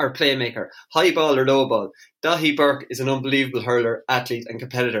playmaker. High ball or low ball. Dahi Burke is an unbelievable hurler, athlete and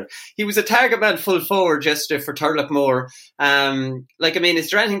competitor. He was a target man full forward yesterday for Turlockmore.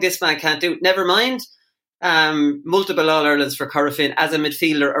 Is there anything this man can't do? Never mind multiple All-Irelands for Corofin as a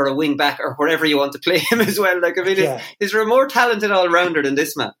midfielder or a wing-back or wherever you want to play him as well. Is there a more talented all-rounder than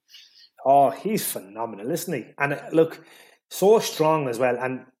this man? Oh, he's phenomenal, isn't he? And look, so strong as well.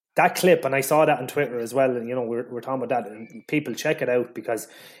 And that clip, and I saw that on Twitter as well, and we're talking about that, and people check it out, because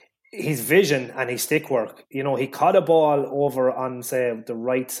his vision and his stick work, he caught a ball over on, say, the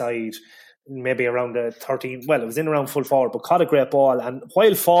right side, maybe around the 13, well, it was in around full forward, but caught a great ball, and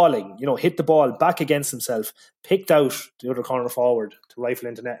while falling, hit the ball back against himself, picked out the other corner forward to rifle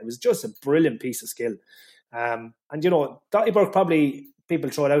into net. It was just a brilliant piece of skill. And Dottie Burke, probably people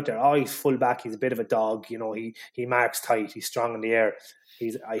throw it out there, he's full back, he's a bit of a dog, he marks tight, he's strong in the air.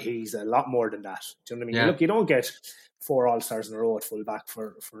 He's a lot more than that. Do you know what I mean? Yeah. Look, you don't get 4 All-Stars in a row at full back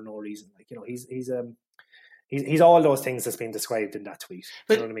for no reason. Like, he's all those things that's been described in that tweet.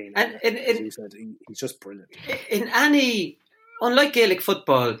 Do you know what I mean? And as you said, he's just brilliant. Unlike Gaelic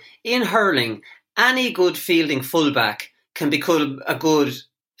football, in hurling, any good fielding fullback can become a good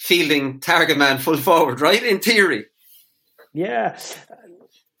fielding target man full forward, right? In theory. Yeah.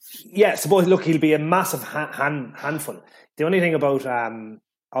 Suppose, look, he'll be a massive handful. The only thing about,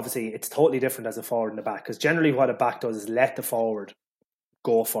 obviously, it's totally different as a forward and the back, because generally what a back does is let the forward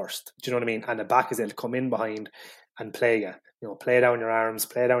go first. Do you know what I mean? And the back is able to come in behind and play you. Play down your arms,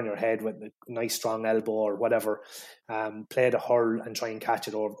 play down your head with a nice strong elbow or whatever. Play the hurl and try and catch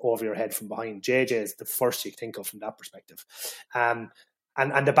it over your head from behind. JJ is the first you think of from that perspective. And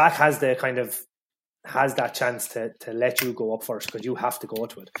the back has that chance to let you go up first, because you have to go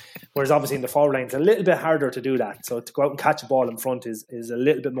to it. Whereas obviously in the forward line, it's a little bit harder to do that. So to go out and catch a ball in front is a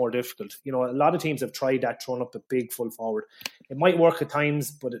little bit more difficult. A lot of teams have tried that, thrown up a big full forward. It might work at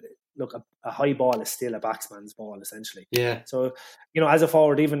times, but a high ball is still a batsman's ball, essentially. Yeah. So, as a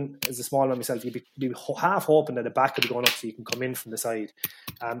forward, even as a small man myself, you'd be half hoping that the back could be going up so you can come in from the side.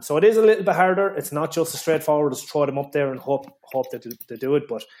 So it is a little bit harder. It's not just a straightforward, just throw them up there and hope that they do it.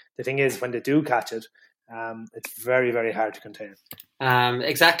 But the thing is, when they do catch it, it's very, very hard to contain.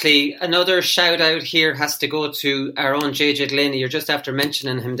 Exactly. Another shout out here has to go to our own JJ Delaney. You're just after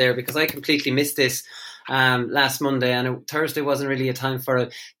mentioning him there, because I completely missed this last Monday, and Thursday wasn't really a time for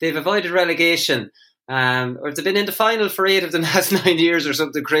it. They've avoided relegation, or they've been in the final for 8 of the last 9 years or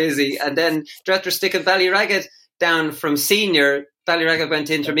something crazy, and then after sticking Ballyragged down from senior, Ballyragged went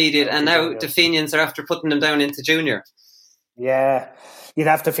to intermediate, and now the Fenians are after putting them down into junior. Yeah. You'd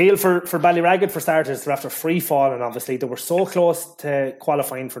have to feel for Ballyragged, for starters. They're after free falling, obviously. They were so close to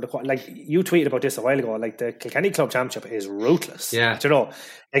qualifying for like you tweeted about this a while ago, like the Kilkenny Club Championship is ruthless. Yeah.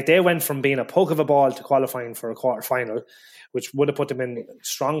 Like they went from being a poke of a ball to qualifying for a quarter final, which would have put them in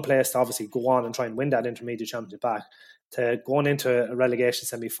strong place to obviously go on and try and win that intermediate championship back, to going into a relegation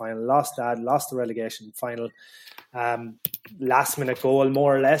semi-final, lost the relegation final. Last minute goal,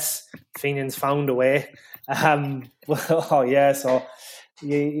 more or less. Fenians found a way. So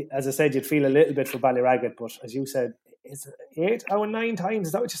as I said, you'd feel a little bit for Ballyragged, but as you said, it's 8 out of 9 times.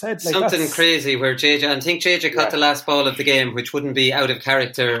 Is that what you said? Like, something crazy where JJ, I think JJ caught the last ball of the game, which wouldn't be out of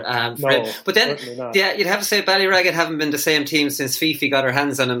character for him. But then, you'd have to say Ballyragged haven't been the same team since Fifi got her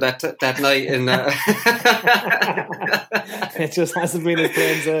hands on him that night. It just hasn't been as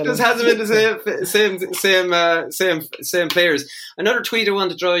plain sailing. It just hasn't been the same players. Another tweet I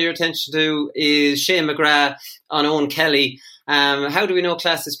want to draw your attention to is Shane McGrath on Owen Kelly. How do we know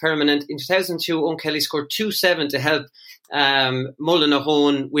class is permanent? In 2002, Owen Kelly scored 2-7 to help Mullen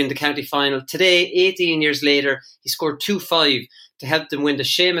O'Hone win the county final. Today, 18 years later, he scored 2-5 to help them win the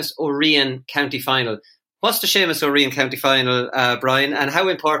Seamus O'Rian county final. What's the Seamus O'Rian county final, Brian? And how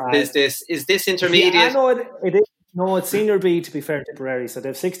important is this? Is this intermediate? Yeah, I know it is. No, it's Senior B, to be fair, Tipperary. So they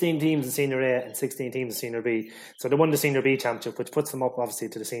have 16 teams in Senior A and 16 teams in Senior B. So they won the Senior B championship, which puts them up, obviously,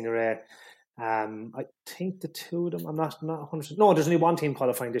 to the Senior A. I think the two of them, I'm not 100%. No, there's only one team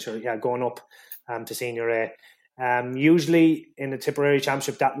qualifying this year, going up to Senior A. Usually in the Tipperary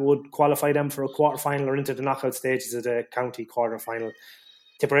Championship, that would qualify them for a quarter-final or into the knockout stages of the county quarter-final.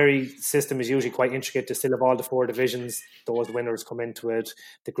 Tipperary system is usually quite intricate. They still have all the 4 divisions. Those winners come into it.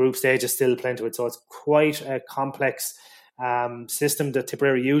 The group stage is still playing to it. So it's quite a complex system that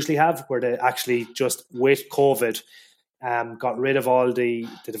Tipperary usually have, where they actually just, with COVID, got rid of all the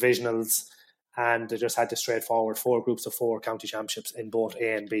divisionals, and they just had the straightforward 4 groups of 4 county championships in both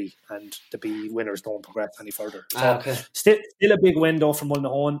A and B, and the B winners don't progress any further. So still a big win though from Mullen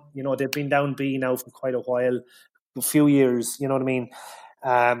O'Hone. They've been down B now for quite a while, a few years, you know what I mean?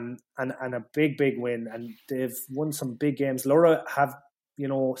 And a big win, and they've won some big games. Laura have,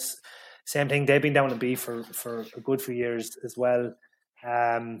 same thing, they've been down in B for a good few years as well.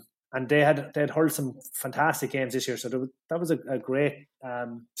 And they had hurled some fantastic games this year. So that was a great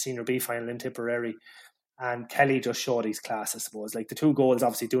Senior B final in Tipperary. And Kelly just showed his class, I suppose. Like the 2 goals,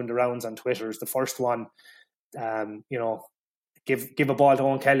 obviously doing the rounds on Twitter, is the first one, give a ball to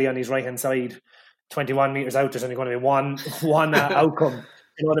Owen Kelly on his right-hand side, 21 metres out, there's only going to be one outcome.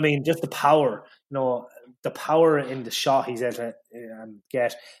 You know what I mean? Just the power, the power in the shot he's able to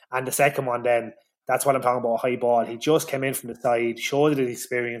get. And the second one then, that's what I'm talking about, high ball. He just came in from the side, showed his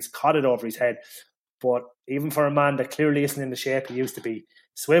experience, caught it over his head. But even for a man that clearly isn't in the shape he used to be,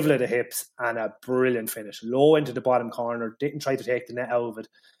 swivel of the hips and a brilliant finish. Low into the bottom corner, didn't try to take the net out of it,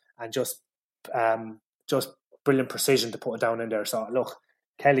 and just brilliant precision to put it down in there. So look,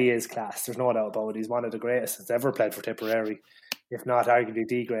 Kelly is class. There's no doubt about it. He's one of the greatest that's ever played for Tipperary, if not arguably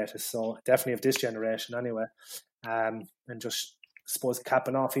the greatest. So definitely of this generation anyway. And just, I suppose,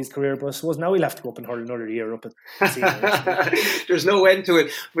 capping off his career, but I suppose now he'll have to go up and hurl another year up at senior. There's no end to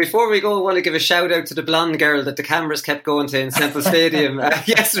it. Before we go, I want to give a shout out to the blonde girl that the cameras kept going to in Semple Stadium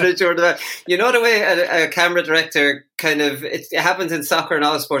yesterday during the match. You know the way a camera director kind of, it happens in soccer and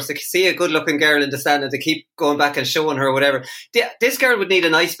all sports, they see a good looking girl in the stand and they keep going back and showing her or whatever. This girl would need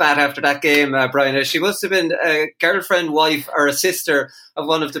an ice bath after that game, Brian. She must have been a girlfriend, wife or a sister of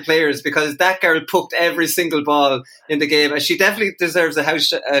one of the players, because that girl poked every single ball in the game, and she definitely deserves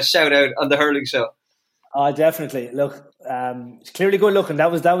a shout out on the hurling show. Oh, definitely. Look, clearly good looking.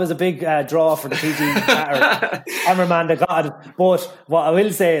 That was a big draw for the PG cameraman that got it. But what I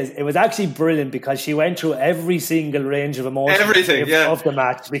will say is it was actually brilliant, because she went through every single range of emotion of the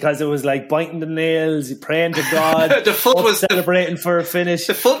match, because it was like biting the nails, praying to God, the foot was celebrating for a finish.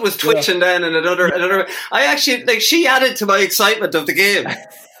 The foot was twitching then, and another. I actually she added to my excitement of the game.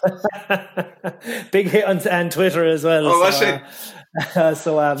 Big hit on Twitter as well. Oh, was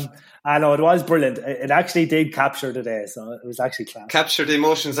she? I know, it was brilliant. It actually did capture the day, so it was actually class. Capture the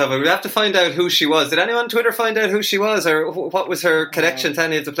emotions of it. We have to find out who she was. Did anyone on Twitter find out who she was, or what was her connection to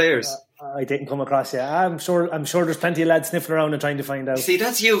any of the players? I didn't come across yet. I'm sure there's plenty of lads sniffing around and trying to find out. See,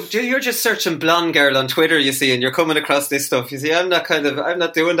 that's you. You're just searching blonde girl on Twitter, you see, and you're coming across this stuff. You see, I'm not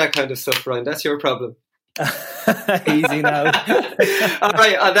doing that kind of stuff, Brian. That's your problem. Easy now. All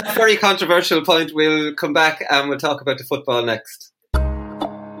right, on that very controversial point, we'll come back and we'll talk about the football next.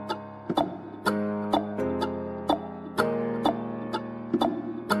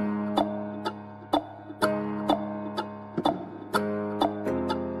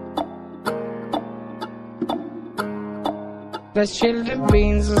 Let's chill the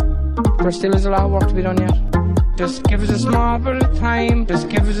beans. There still is a lot of work to be done yet. Just give us a small bit of time. Just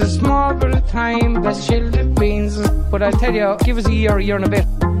give us a small bit of time. Let's chill the beans. But I tell you, give us a year and a bit.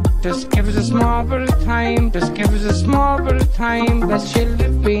 Just give us a small bit of time. Just give us a small bit of time. Let's chill the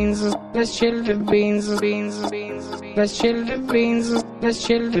beans. Let's chill the beans. Let's chill the beans. Let's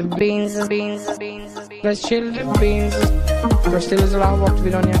chill the beans. Let's chill the beans. There still is a lot of work to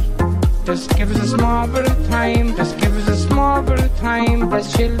be done yet. Just give us a small bit of time. Just give us a small bit of time.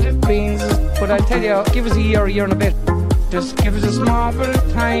 Let's chill the beans. But I tell you, give us a year and a bit. Just give us a small bit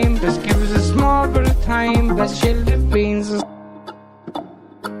of time. Just give us a small bit of time. Let's chill the beans.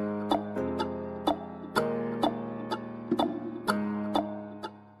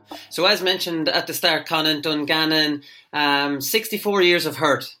 So as mentioned at the start, Conan Dungannon, 64 years of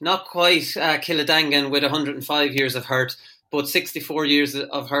hurt. Not quite Kiladangan with 105 years of hurt. But 64 years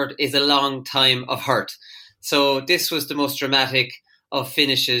of hurt is a long time of hurt. So this was the most dramatic of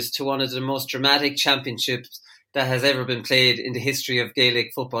finishes to one of the most dramatic championships that has ever been played in the history of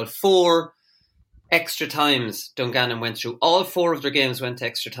Gaelic football. 4 extra times Dungannon went through. All 4 of their games went to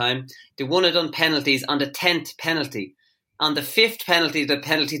extra time. They won it on penalties on the 10th penalty. On the 5th penalty, the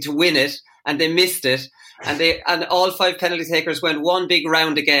penalty to win it, and they missed it. And all 5 penalty takers went one big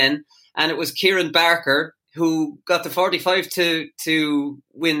round again. And it was Kieran Barker who got the 45 to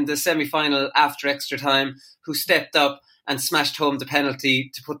win the semi-final after extra time, who stepped up and smashed home the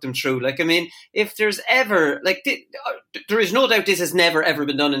penalty to put them through. Like, I mean, if there's ever, there is no doubt this has never, ever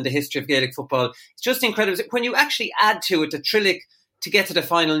been done in the history of Gaelic football. It's just incredible. When you actually add to it, the Trillic to get to the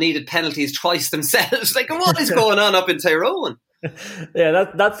final needed penalties twice themselves. Like, what is going on up in Tyrone? Yeah,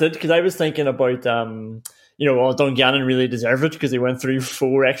 that's it. Because I was thinking about... Dungannon really deserved it because they went through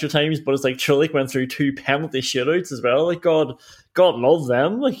 4 extra times, but it's like Trillic went through 2 penalty shootouts as well. Like, God love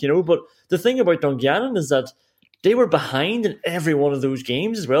them, But the thing about Dungannon is that they were behind in every one of those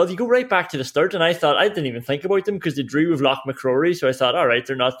games as well. If you go right back to the start, and I didn't even think about them because they drew with Loch McCrory, so I thought, all right,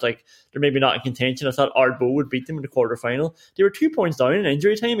 they're maybe not in contention. I thought Ardbow would beat them in the quarterfinal. They were 2 points down in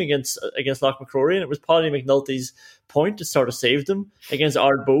injury time against Loch McCrory, and it was Paddy McNulty's point to sort of save them. Against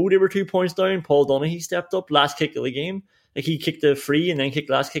Ardbow, they were 2 points down. Paul Donaghy stepped up last kick of the game. Like, he kicked the free and then kicked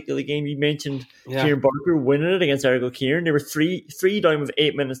last kick of the game. You mentioned Kieran Barker winning it against Ergo Kieran. They were three down with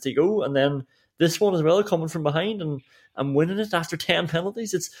 8 minutes to go, and then this one as well, coming from behind and winning it after 10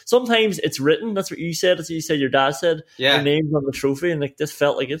 penalties. Sometimes it's written. That's what you said. That's what you said. Your dad said. Yeah. Your name's on the trophy, and this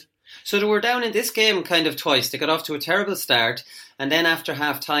felt like it. So they were down in this game kind of twice. They got off to a terrible start, and then after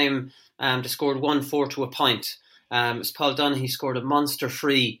half-time, they scored 1-4 to a point. As Paul Donaghy scored a monster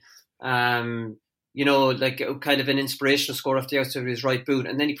free, like kind of an inspirational score off the outside of his right boot,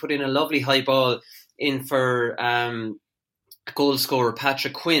 and then he put in a lovely high ball in for goal scorer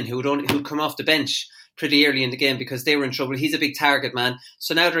Patrick Quinn, who'd come off the bench pretty early in the game because they were in trouble. He's a big target man.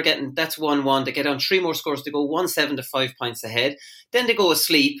 So now that's 1-1. They get on 3 more scores to go 1-7 to 5 points ahead. Then they go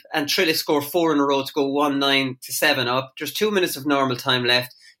asleep and Trillick score 4 in a row to go 1-9 to 7 up. There's 2 minutes of normal time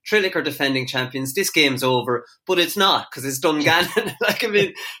left. Trillick are defending champions. This game's over, but it's not because it's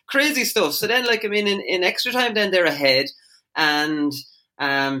Dungannon. Crazy stuff. So then, in extra time, then they're ahead, and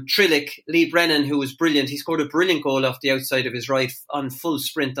Trillick, Lee Brennan, who was brilliant, he scored a brilliant goal off the outside of his right on full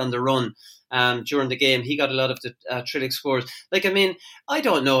sprint on the run during the game. He got a lot of the Trillick scores. I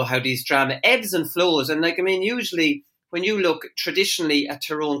don't know how these drama ebbs and flows, and usually when you look traditionally at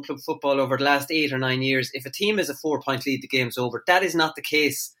Tyrone club football over the last 8 or 9 years, if a team has a 4-point lead, the game's over. That is not the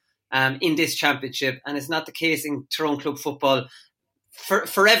case in this championship, and it's not the case in Tyrone club football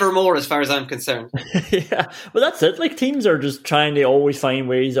forevermore, as far as I'm concerned. Yeah, well, that's it. Teams are just trying to always find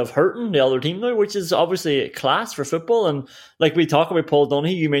ways of hurting the other team now, which is obviously a class for football. And we talk about Paul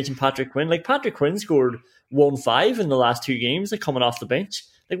Donaghy, you mentioned Patrick Quinn. Patrick Quinn scored 1-5 in the last 2 games, coming off the bench.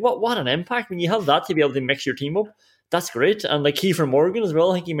 What an impact when you have that to be able to mix your team up. That's great. And Kiefer Morgan as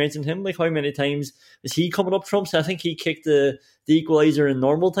well, I think you mentioned him. How many times is he coming up trumps? I think he kicked the equaliser in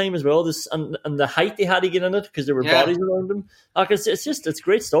normal time as well. And the height they had to get in it because there were bodies around him. It's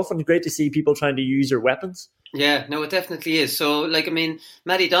great stuff, and great to see people trying to use their weapons. Yeah, no, it definitely is. So,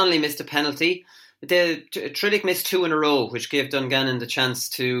 Matty Donnelly missed a penalty. Trillick missed 2 in a row, which gave Dungannon the chance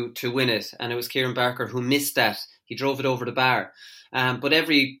to win it. And it was Kieran Barker who missed that. He drove it over the bar. But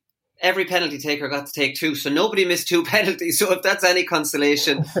every penalty taker got to take 2, so nobody missed 2 penalties. So if that's any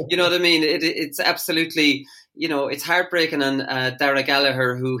consolation, you know what I mean? It's absolutely, it's heartbreaking on Dara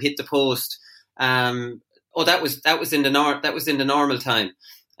Gallagher, who hit the post. That was in the normal time.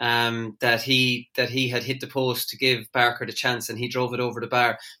 That he had hit the post to give Barker the chance, and he drove it over the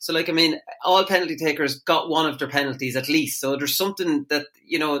bar. So all penalty takers got one of their penalties at least. So there's something that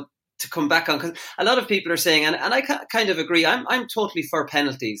to come back on, because a lot of people are saying, and I kind of agree. I'm totally for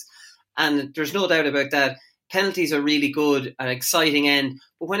penalties. And there's no doubt about that. Penalties are really good, an exciting end.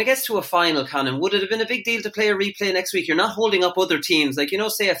 But when it gets to a final, Conan, would it have been a big deal to play a replay next week? You're not holding up other teams.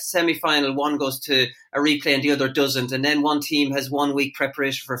 Say a semi-final, one goes to a replay and the other doesn't. And then one team has 1 week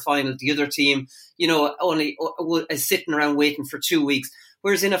preparation for a final. The other team, only is sitting around waiting for 2 weeks.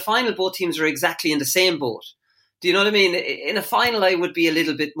 Whereas in a final, both teams are exactly in the same boat. Do you know what I mean? In a final, I would be a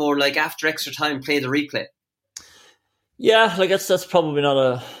little bit more after extra time, play the replay. Yeah, that's probably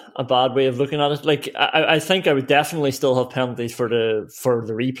not a bad way of looking at it. I think I would definitely still have penalties for the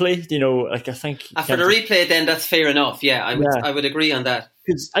replay. I think for the replay, then that's fair enough. Yeah, I would agree on that.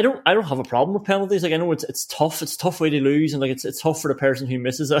 Because I don't have a problem with penalties. I know it's tough. It's a tough way to lose, and it's tough for the person who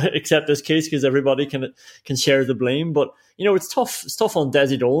misses it, except this case, because everybody can share the blame. But it's tough. It's tough on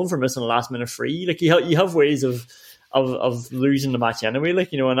Desi Dolan for missing a last minute free. You have ways of losing the match anyway.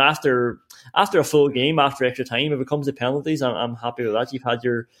 And after a full game, after extra time, if it comes to penalties, I'm happy with that. You've had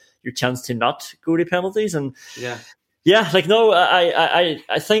your chance to not go to penalties, and I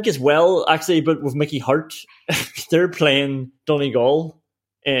think as well, actually, but with Mickey Hart, they're playing Donegal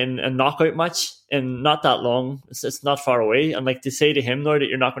in a knockout match in not that long. It's not far away, and to say to him now that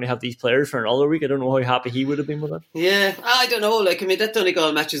you're not going to have these players for another week, I don't know how happy he would have been with it. Yeah, I don't know. That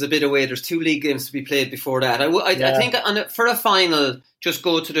Donegal match is a bit away. There's 2 league games to be played before that. I think for a final, just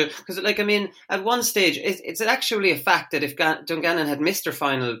go to because at one stage it's actually a fact that if Dungannon had missed their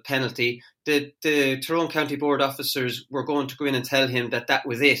final penalty, the Tyrone County Board officers were going to go in and tell him that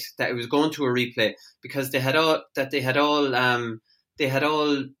was it, that it was going to a replay, because they had all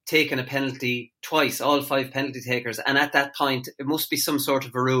taken a penalty twice, all 5 penalty takers. And at that point, it must be some sort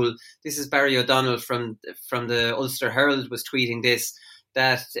of a rule. This is Barry O'Donnell from the Ulster Herald was tweeting this,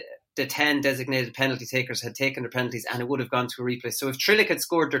 that the 10 designated penalty takers had taken their penalties and it would have gone to a replay. So if Trillick had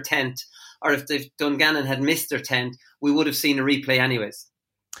scored their 10th, or if Dungannon had missed their 10th, we would have seen a replay anyways.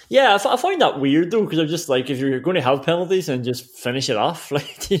 Yeah, I find that weird though, because I'm just if you're going to have penalties and just finish it off,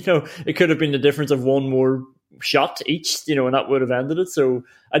 it could have been the difference of 1 more shot each, and that would have ended it. So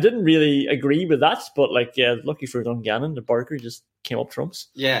I didn't really agree with that, but lucky for Dungannon, the Barker just came up trumps.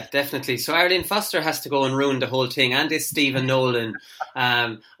 Yeah, definitely. So Arlene Foster has to go and ruin the whole thing, and this Stephen Nolan.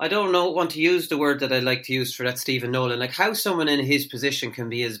 I don't want to use the word that I like to use for that Stephen Nolan. How someone in his position can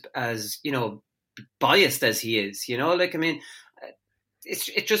be as biased as he is.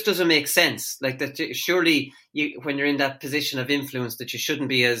 it just doesn't make sense. Like that, surely when you're in that position of influence, that you shouldn't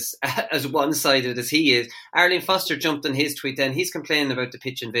be as one-sided as he is. Arlene Foster jumped on his tweet. Then he's complaining about the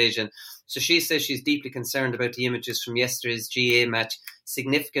pitch invasion. So she says she's deeply concerned about the images from yesterday's GA match.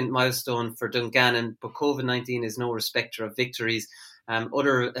 Significant milestone for Dungannon, but COVID-19 is no respecter of victories.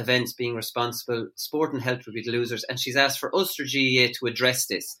 Other events being responsible, sport and health will be the losers. And she's asked for Ulster GA to address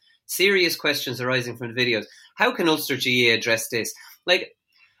this. Serious questions arising from the videos. How can Ulster GA address this? Like,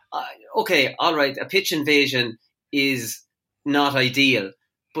 okay, all right, a pitch invasion is not ideal,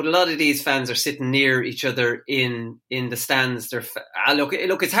 but a lot of these fans are sitting near each other in the stands. Look,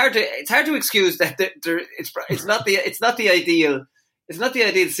 it's hard to excuse that. It's not the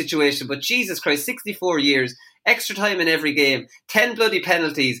ideal situation. But Jesus Christ, 64 years, extra time in every game, 10 bloody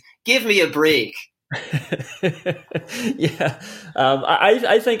penalties. Give me a break. Yeah,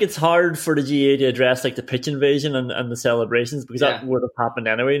 I think it's hard for the GA to address like the pitch invasion and the celebrations, because that would have happened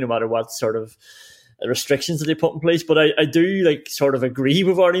anyway, no matter what sort of restrictions that they put in place. But I do like sort of agree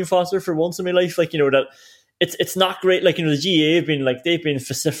with Arlene Foster for once in my life, like, you know, that it's not great. Like, you know, the GA they've been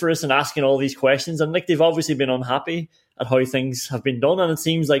vociferous and asking all these questions, and like they've obviously been unhappy at how things have been done, and it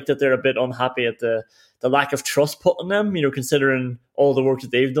seems like that they're a bit unhappy at the lack of trust put in them, you know, considering all the work that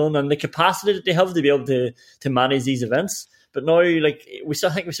they've done and the capacity that they have to be able to manage these events. But now, like, we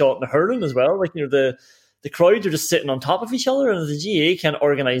saw it in the hurling as well. Like, you know, the crowds are just sitting on top of each other, and the GA can't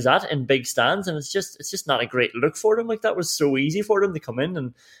organise that in big stands, and it's just not a great look for them. Like, that was so easy for them to come in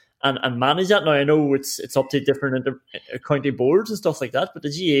and manage that. Now, I know it's up to different county boards and stuff like that, but the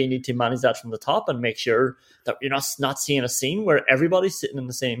GA need to manage that from the top and make sure that you're not seeing a scene where everybody's sitting in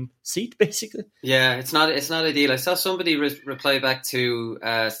the same seat, basically. Yeah, it's not ideal. I saw somebody reply back to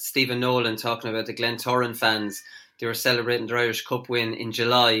Stephen Nolan talking about the Glentoran fans. They were celebrating their Irish Cup win in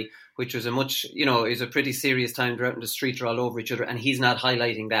July, which was a pretty serious time. They're out in the street, they're all over each other, and he's not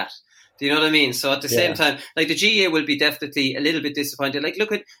highlighting that. Do you know what I mean? So at the same time, like, the GA will be definitely a little bit disappointed. Like,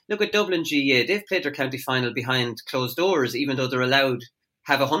 look at Dublin GA. They've played their county final behind closed doors, even though they're allowed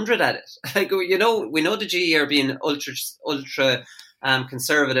have 100 at it. Like, you know, we know the GA are being ultra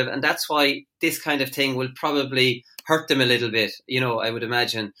conservative, and that's why this kind of thing will probably hurt them a little bit. You know, I would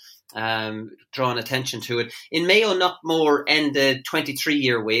imagine, drawing attention to it. In Mayo, Knockmore ended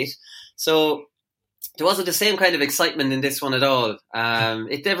 23-year wait, so there wasn't the same kind of excitement in this one at all.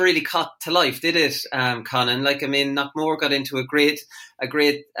 It never really caught to life, did it, Conan? Like, I mean, Knockmore got into a great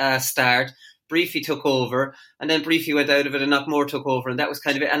start. Briefly took over, and then Briefly went out of it, and Knockmore took over, and that was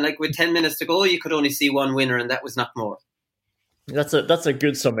kind of it. And like, with 10 minutes to go, you could only see one winner, and that was Knockmore. That's a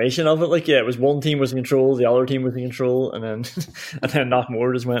good summation of it. Like, yeah, it was one team was in control, the other team was in control, and then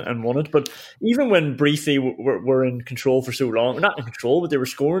Knockmore just went and won it. But even when Briefly were in control for so long, not in control, but they were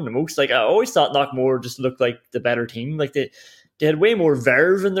scoring the most. Like, I always thought Knockmore just looked like the better team. Like, they had way more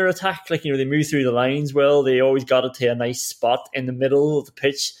verve in their attack. Like, you know, they moved through the lines well. They always got it to a nice spot in the middle of the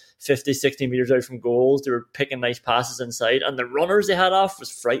pitch, 50, 60 metres out from goals. They were picking nice passes inside, and the runners they had off was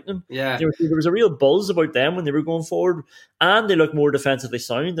frightening. Yeah, there was a real buzz about them when they were going forward, and they looked more defensively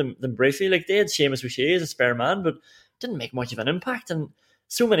sound than Briefly. Like, they had Seamus O'Shea as a spare man, but didn't make much of an impact. And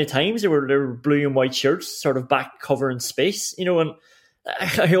so many times they were blue and white shirts, sort of back covering space, you know. And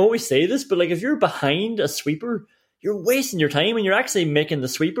I always say this, but like, if you're behind a sweeper, you're wasting your time, and you're actually making the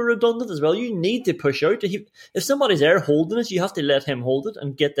sweeper redundant as well. You need to push out. If somebody's there holding it, you have to let him hold it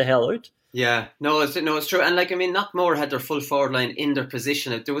and get the hell out. Yeah, no, it's true. And like, I mean, Knockmore had their full forward line in their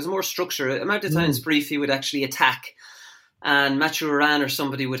position. There was more structure. Amount of times Briefly would actually attack, and Matthew Moran or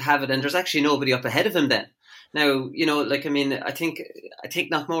somebody would have it, and there's actually nobody up ahead of him then. Now, you know, like, I mean, I think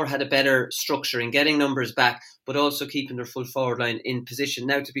Knockmore had a better structure in getting numbers back, but also keeping their full forward line in position.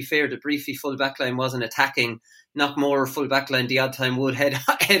 Now, to be fair, the Briefly full back line wasn't attacking. Knockmore full back line the odd time would head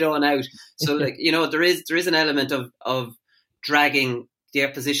on out. So, like, you know, there is an element of dragging the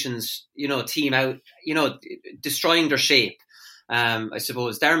opposition's, you know, team out, you know, destroying their shape. I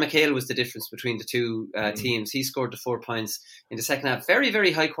suppose Darren McHale was the difference between the two teams. He scored the 4 points in the second half. Very,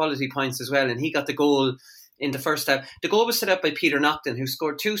 very high quality points as well. And he got the goal in the first half. The goal was set up by Peter Nocton, who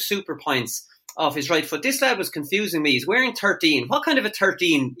scored 2 super points off his right foot. This lad was confusing me. He's wearing 13. What kind of a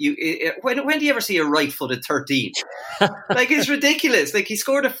 13? When do you ever see a right-footed 13? Like, it's ridiculous. Like, he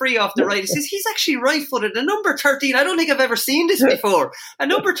scored a free off the right. He says he's actually right-footed. A number 13, I don't think I've ever seen this before. A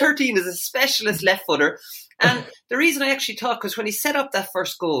number 13 is a specialist left-footer. And the reason I actually thought, because when he set up that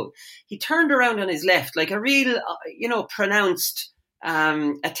first goal, he turned around on his left, like a real, pronounced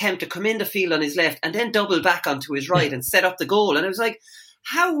attempt to come in the field on his left and then double back onto his right and set up the goal. And I was like,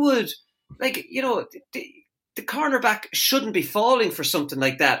 how would, like, you know, the cornerback shouldn't be falling for something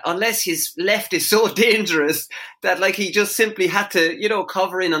like that unless his left is so dangerous that like he just simply had to,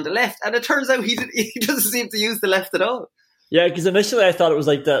 cover in on the left. And it turns out he doesn't seem to use the left at all. Yeah, because initially I thought it was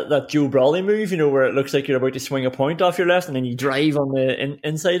like that Joe Brawley move, where it looks like you're about to swing a point off your left and then you drive on the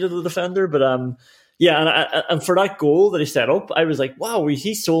inside of the defender. But and for that goal that he set up, I was like, wow,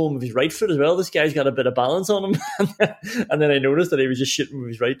 he's stolen with his right foot as well. This guy's got a bit of balance on him. And then I noticed that he was just shooting with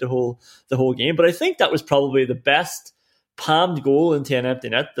his right the whole game. But I think that was probably the best palmed goal into an empty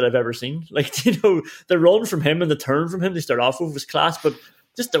net that I've ever seen. Like, the run from him and the turn from him to start off with was class, but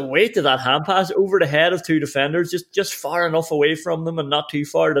just the weight of that hand pass over the head of two defenders, just far enough away from them and not too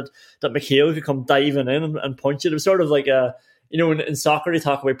far that McHale could come diving in and punch it. It was sort of like in soccer they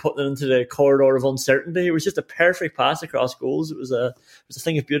talk about putting it into the corridor of uncertainty. It was just a perfect pass across goals. It was a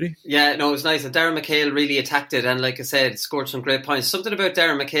thing of beauty. Yeah, no, it was nice. And Darren McHale really attacked it and, like I said, scored some great points. Something about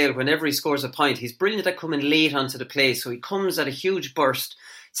Darren McHale, whenever he scores a point, he's brilliant at coming late onto the play. So he comes at a huge burst,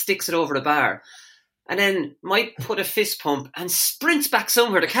 sticks it over the bar, and then might put a fist pump and sprints back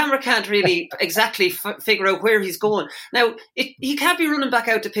somewhere. The camera can't really exactly figure out where he's going. Now, he can't be running back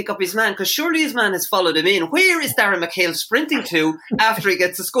out to pick up his man, because surely his man has followed him in. Where is Darren McHale sprinting to after he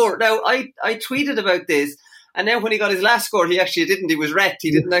gets a score? Now, I tweeted about this, and then when he got his last score, he actually didn't. He was wrecked.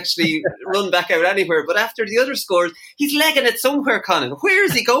 He didn't actually run back out anywhere. But after the other scores, he's legging it somewhere, Colin. Where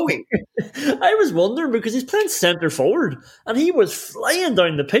is he going? I was wondering, because he's playing centre forward and he was flying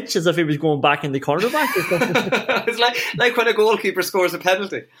down the pitch as if he was going back in the cornerback. It's like when a goalkeeper scores a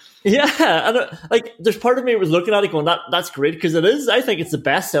penalty. Yeah, and there's part of me was looking at it going, that's great, because it is. I think it's the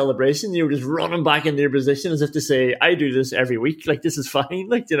best celebration. Just running back into your position as if to say, I do this every week. Like, this is fine.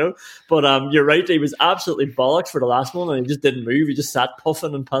 But you're right. He was absolutely bollocks for the last one, and he just didn't move. He just sat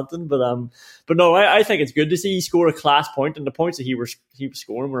puffing and panting. But no, I think it's good to see he score a class point, and the points that he was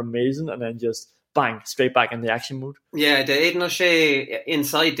scoring were amazing, and then just bang, straight back in the action mode. Yeah, the Aidan O'Shea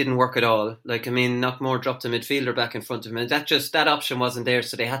inside didn't work at all. Knockmore dropped a midfielder back in front of him, and that option wasn't there,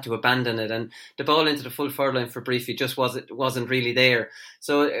 so they had to abandon it. And the ball into the full forward line for Briefy just wasn't really there.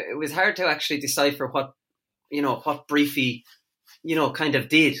 So it was hard to actually decipher what Briefy, kind of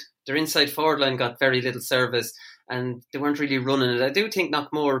did. Their inside forward line got very little service, and they weren't really running it. I do think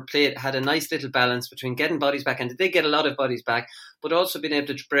Knockmore had a nice little balance between getting bodies back, and they did get a lot of bodies back, but also being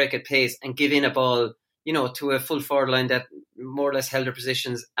able to break at pace and give in a ball, to a full forward line that more or less held their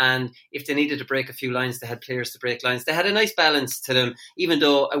positions. And if they needed to break a few lines, they had players to break lines. They had a nice balance to them, even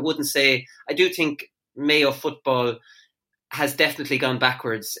though I do think Mayo football has definitely gone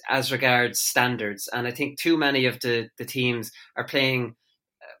backwards as regards standards. And I think too many of the teams are playing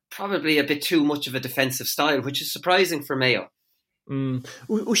probably a bit too much of a defensive style, which is surprising for Mayo.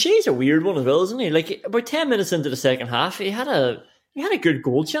 O'Shea's a weird one as well, isn't he? Like, about 10 minutes into the second half, he had a good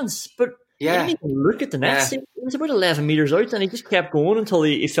goal chance, but he didn't even look at the net. Yeah. He was about 11 metres out, and he just kept going until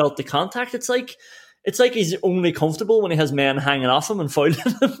he felt the contact. It's like he's only comfortable when he has men hanging off him and fouling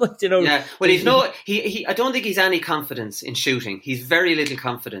him. Yeah. Well, I don't think he's any confidence in shooting. He's very little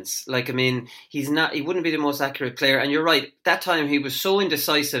confidence. He wouldn't be the most accurate player. And you're right. That time he was so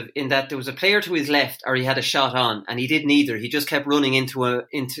indecisive in that there was a player to his left, or he had a shot on, and he did neither. He just kept running into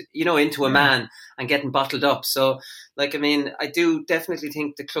a man and getting bottled up. So, I do definitely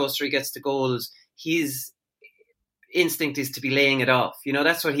think the closer he gets to goals, his instinct is to be laying it off.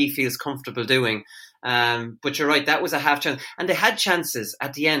 That's what he feels comfortable doing. But you're right, that was a half chance, and they had chances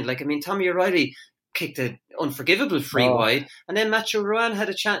at the end. Tommy O'Reilly kicked an unforgivable free wide, and then Matthew Moran had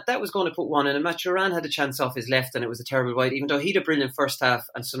a chance that was going to put one in, and Matthew Moran had a chance off his left, and it was a terrible wide, even though he had a brilliant first half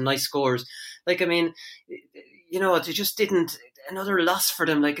and some nice scores. They just didn't. Another loss for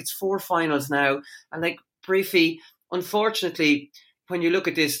them. It's 4 finals now, and Briefy, unfortunately, when you look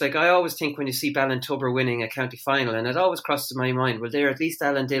at this, I always think when you see Ballintubber winning a county final, and it always crosses my mind, well, they're at least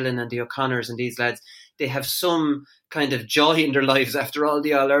Alan Dillon and the O'Connors and these lads, they have some kind of joy in their lives after all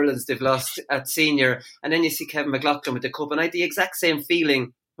the All-Irelands they've lost at senior. And then you see Kevin McLaughlin with the cup, and I had the exact same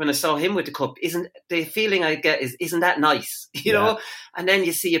feeling when I saw him with the cup. The feeling I get isn't that nice, you know? And then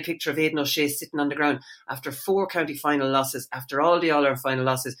you see a picture of Aidan O'Shea sitting on the ground after 4 county final losses, after all the All-Ireland final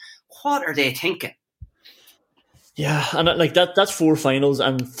losses. What are they thinking? Yeah, and that's 4 finals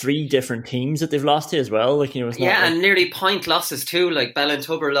and 3 different teams that they've lost to as well. It's not and nearly point losses too.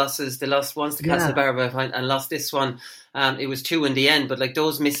 Ballintubber losses, they lost once to Castlebar by a point and lost this one. It was 2 in the end, but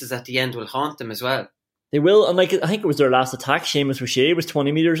those misses at the end will haunt them as well. They will, and I think it was their last attack. Seamus O'Shea was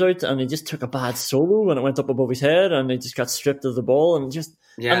 20 metres out, and he just took a bad solo when it went up above his head, and he just got stripped of the ball, and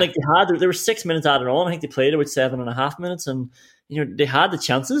there were 6 minutes added on. I think they played it with 7.5 minutes, and they had the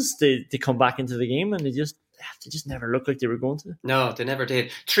chances to come back into the game, and they just they just never looked like they were going to. No, they never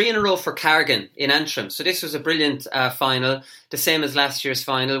did. 3 in a row for Cargan in Antrim. So this was a brilliant final, the same as last year's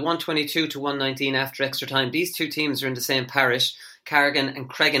final. 122 to 119 after extra time. These two teams are in the same parish, Cargan and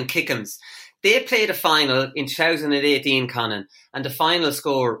Cregan Kickham's. They played a final in 2018, Conan, and the final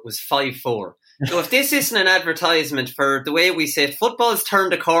score was 5-4. So if this isn't an advertisement for the way we say football's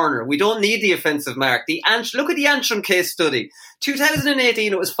turned a corner, we don't need the offensive mark. Look at the Antrim case study.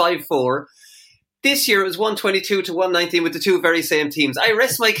 2018 it was 5-4. This year it was 122 to 119 with the two very same teams. I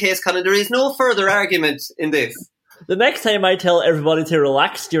rest my case, Conan. There is no further argument in this. The next time I tell everybody to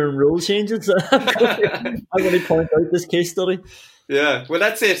relax during rule changes, I'm going to point out this case study. Yeah, well,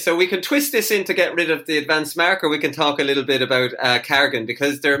 that's it. So we can twist this in to get rid of the advanced mark, or we can talk a little bit about Cargan,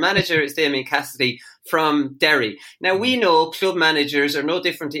 because their manager is Damien Cassidy from Derry. Now, we know club managers are no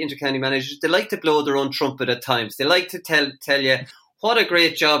different to intercounty managers. They like to blow their own trumpet at times. They like to tell you what a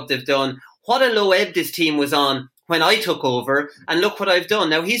great job they've done, what a low ebb this team was on when I took over, and look what I've done.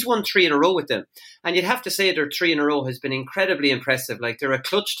 Now, he's won 3 in a row with them. And you'd have to say their 3 in a row has been incredibly impressive. Like, they're a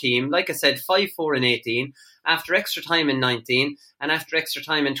clutch team. Like I said, 5-4 in 18, after extra time in 19, and after extra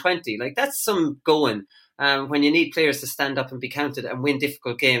time in 20. Like, that's some going when you need players to stand up and be counted and win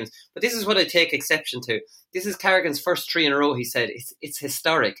difficult games. But this is what I take exception to. This is Carrigan's first 3 in a row, he said. It's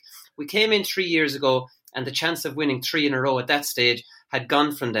historic. We came in 3 years ago, and the chance of winning 3 in a row at that stage had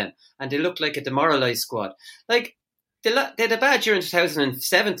gone from them. And they looked like a demoralised squad. Like, they had a bad year in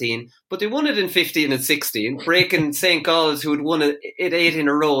 2017, but they won it in 15 and 16, breaking St. Gall's, who had won it 8 in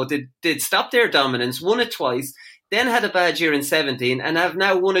a row. They'd stopped their dominance, won it twice, then had a bad year in 17, and have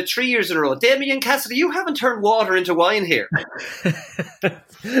now won it 3 years in a row. Damien Cassidy, you haven't turned water into wine here.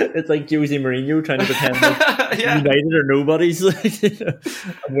 It's like Jose Mourinho trying to pretend like United are nobodies. And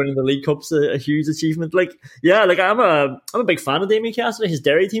winning the League Cup's a huge achievement. I'm a big fan of Damien Cassidy. His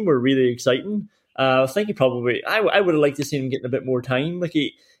Derry team were really exciting. I think I would have liked to see him getting a bit more time. Like,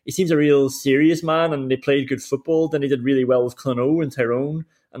 he seems a real serious man, and they played good football. Then he did really well with Clonoe and Tyrone,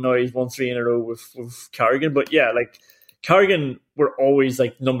 and now he's won 3 in a row with Carrigan. But yeah, like, Carrigan were always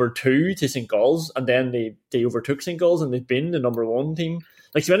like number 2 to St. Gall's, and then they overtook St. Gall's, and they've been the number 1 team.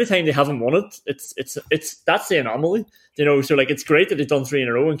 Like, so anytime they haven't won it, it's that's the anomaly, you know. So, like, it's great that they've done 3 in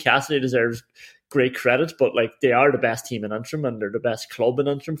a row, and Cassidy deserves great credit, but like, they are the best team in Antrim, and they're the best club in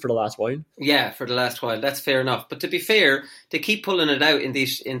Antrim for the last while. Yeah, for the last while, that's fair enough. But to be fair, they keep pulling it out in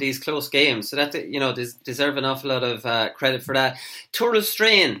these close games, so that, you know, they deserve an awful lot of credit for that. Turles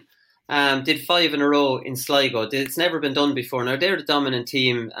Strain did 5 in a row in Sligo. It's never been done before. Now, they're the dominant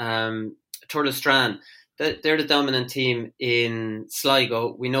team. Turles Strain, they're the dominant team in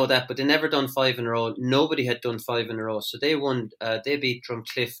Sligo. We know that, but they never done 5 in a row. Nobody had done 5 in a row. So they won. They beat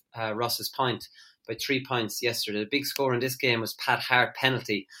Drumcliff Ross's Point by 3 points yesterday. The big score in this game was Pat Hart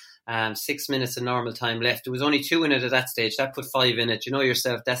penalty. 6 minutes of normal time left. There was only 2 in it at that stage. That put 5 in it. You know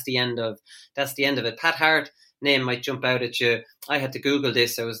yourself. That's the end of it. Pat Hart name might jump out at you. I had to Google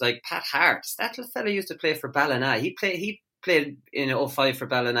this. I was like, Pat Hart, that fella used to play for Ballina. He played in 05 for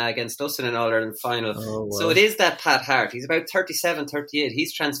Ballina against us in an All-Ireland final. Oh, wow. So it is that Pat Hart. He's about 37, 38.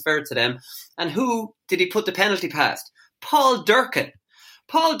 He's transferred to them. And who did he put the penalty past? Paul Durkin.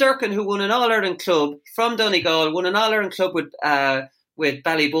 Paul Durkin, who won an All-Ireland club from Donegal, won an All-Ireland club with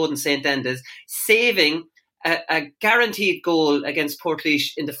Ballybodin St. Enda's, saving a guaranteed goal against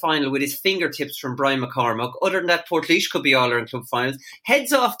Portlaoise in the final with his fingertips from Brian McCormack. Other than that, Portlaoise could be All-Ireland club finals.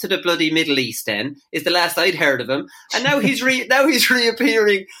 Heads off to the bloody Middle East then, is the last I'd heard of him. And now he's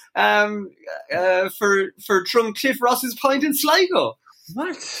reappearing for Drumcliff Ross's Point in Sligo.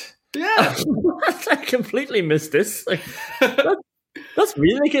 What? Yeah. I completely missed this. That's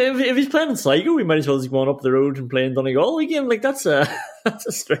really, like, if he's playing in Sligo, we might as well just go on up the road and play in Donegal again. Like, that's a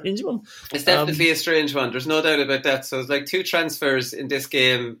strange one. It's definitely a strange one. There's no doubt about that. So it's like 2 transfers in this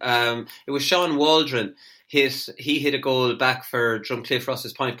game. It was Sean Waldron. He hit a goal back for Drumcliff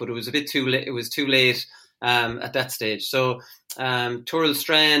Ross's Point, but it was a bit too late. It was too late at that stage. So Turles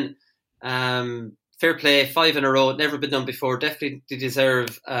Strain, fair play, 5 in a row, never been done before. Definitely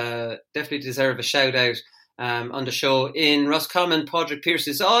deserve a shout out. On the show. In Roscommon, Padraig Pearse,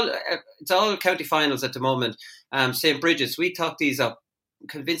 it's all county finals at the moment. St. Bridget's, we talked these up.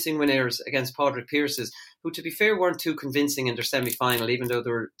 Convincing winners against Padraig Pearse's, who, to be fair, weren't too convincing in their semi-final, even though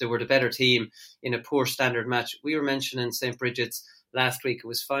they were the better team in a poor standard match. We were mentioning St. Bridget's last week. It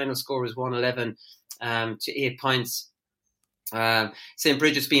was final score was 111 to 8 points. St.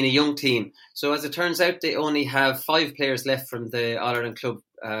 Bridget's being a young team. So as it turns out, they only have 5 players left from the All-Ireland Club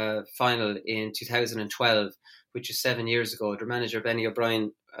final in 2012, which is 7 years ago. Their manager, Benny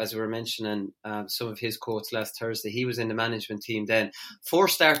O'Brien, as we were mentioning, some of his quotes last Thursday. He was in the management team then. 4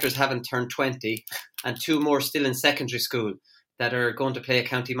 starters haven't turned 20 and 2 more still in secondary school that are going to play a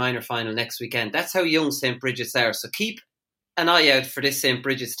county minor final next weekend. That's how young St. Bridget's are. So keep an eye out for this St.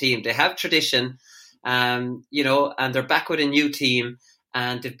 Bridget's team. They have tradition, and they're back with a new team,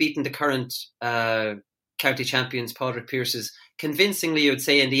 and they've beaten the current county champions, Padraig Pearses, convincingly, I would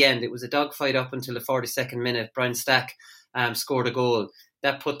say, in the end. It was a dogfight up until the 42nd minute. Brian Stack scored a goal.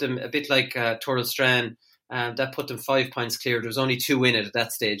 That put them, a bit like Turrell Strand, that put them 5 points clear. There was only 2 in it at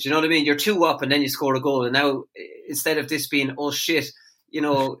that stage. You know what I mean? You're 2 up and then you score a goal. And now, instead of this being, oh shit,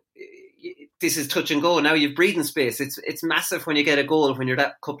 this is touch and go. Now you've breathing space. It's massive when you get a goal when you're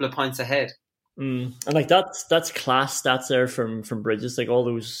that couple of points ahead. And like that's class stats there from Bridges, like all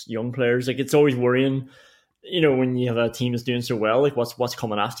those young players. Like it's always worrying, when you have a team that's doing so well, like what's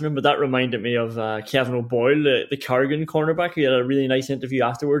coming after them. But that reminded me of Kevin O'Boyle, the Cargan cornerback. He had a really nice interview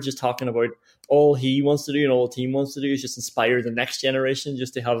afterwards, just talking about all he wants to do and all the team wants to do is just inspire the next generation,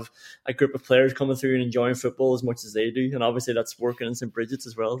 just to have a group of players coming through and enjoying football as much as they do. And obviously that's working in St. Bridget's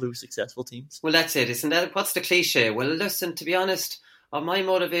as well, those successful teams. Well, that's it, isn't that? What's the cliche? Well, listen, to be honest, my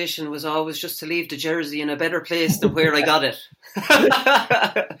motivation was always just to leave the jersey in a better place than where I got it.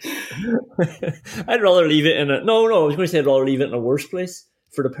 I'd rather leave it in I was going to say I'd rather leave it in a worse place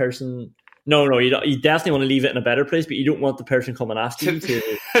for the person. No, you definitely want to leave it in a better place, but you don't want the person coming after you to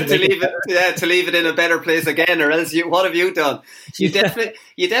leave it. To leave it in a better place again, or else what have you done? You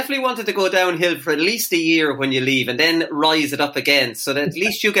definitely wanted to go downhill for at least a year when you leave, and then rise it up again, so that at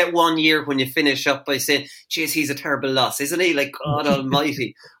least you get 1 year when you finish up by saying, "Jeez, he's a terrible loss, isn't he? Like God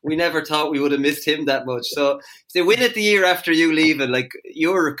Almighty, we never thought we would have missed him that much." So if they win it the year after you leave, and like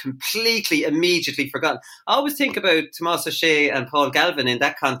you're completely immediately forgotten. I always think about Tomas O'Shea and Paul Galvin in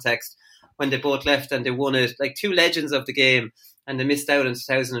that context, when they both left and they won it, like 2 legends of the game, and they missed out in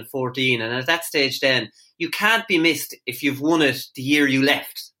 2014. And at that stage then, you can't be missed if you've won it the year you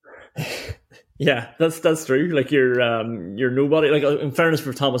left. Yeah, that's true. Like you're nobody. Like in fairness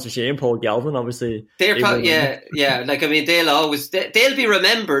for Thomas O'Shea and Paul Galvin, obviously they'll Like I mean, they'll be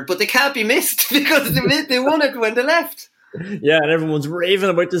remembered, but they can't be missed because they won it when they left. Yeah, and everyone's raving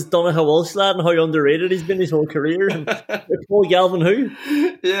about this Donoghue Walsh lad and how underrated he's been his whole career. And Paul Galvin, who?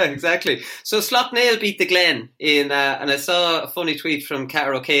 Yeah, exactly. So Slough-Nail beat the Glen in, and I saw a funny tweet from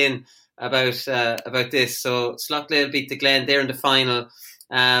Cara O'Kane about this. So Slough-Nail beat the Glen. They're in the final.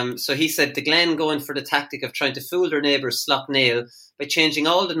 So he said the Glen going for the tactic of trying to fool their neighbours Slough-Nail by changing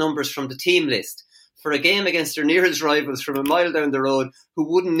all the numbers from the team list for a game against their nearest rivals from a mile down the road who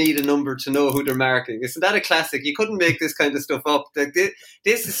wouldn't need a number to know who they're marking. Isn't that a classic? You couldn't make this kind of stuff up. Like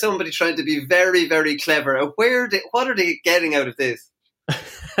this is somebody trying to be very, very clever. What are they getting out of this?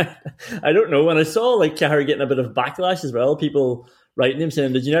 I don't know. And I saw like Cahir getting a bit of backlash as well. People writing him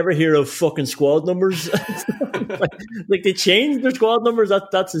saying, "Did you never hear of fucking squad numbers?" like they changed their squad numbers.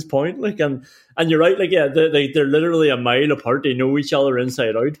 That's his point. Like and you're right. Like yeah, they're literally a mile apart. They know each other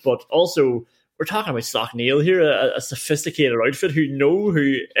inside out. But also, we're talking about Slough-Nail here, a sophisticated outfit who know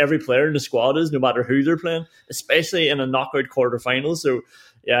who every player in the squad is, no matter who they're playing, especially in a knockout quarterfinal. So,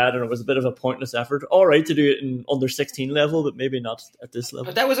 yeah, I don't know, it was a bit of a pointless effort. All right to do it in under 16 level, but maybe not at this level.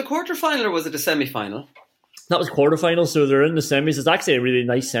 But that was a quarterfinal, or was it a semi-final? That was quarterfinal, so they're in the semis. It's actually a really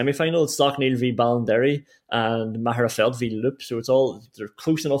nice semi-final. It's Slough-Nail v Ballinderry and Maherafelt v Loop. So they're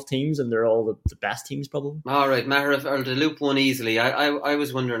close enough teams, and they're all the best teams probably. All right, the Loop won easily. I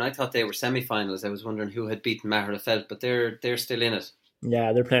was wondering. I thought they were semi-finals. I was wondering who had beaten Maherafelt, but they're still in it.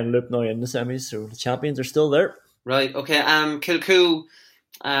 Yeah, they're playing Loop now in the semis, so the champions are still there. Right. Okay. Kilcoo.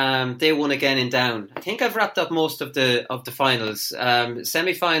 They won again in Down. I think I've wrapped up most of the finals.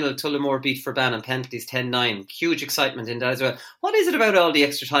 Semi-final, Tullamore beat Forban on penalties 10-9. Huge excitement in that as well. What is it about all the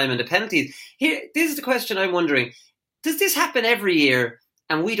extra time and the penalties? Here, this is the question I'm wondering. Does this happen every year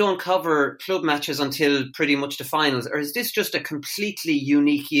and we don't cover club matches until pretty much the finals? Or is this just a completely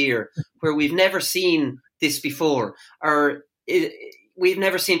unique year where we've never seen this before? Or we've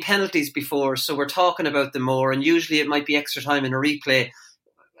never seen penalties before, so we're talking about them more, and usually it might be extra time in a replay.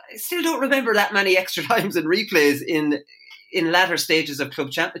 I still don't remember that many extra times and replays in latter stages of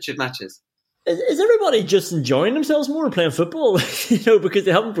club championship matches. Is everybody just enjoying themselves more and playing football? Because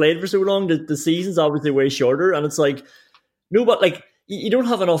they haven't played for so long. The season's obviously way shorter, and it's like you don't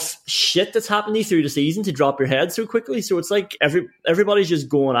have enough shit that's happening through the season to drop your head so quickly. So it's like everybody's just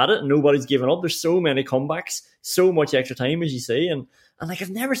going at it, and nobody's giving up. There's so many comebacks, so much extra time, as you say, and like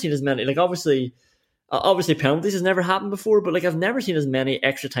I've never seen as many. Like obviously penalties has never happened before, but like I've never seen as many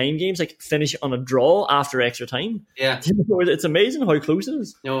extra time games like finish on a draw after extra time. Yeah, it's amazing how close it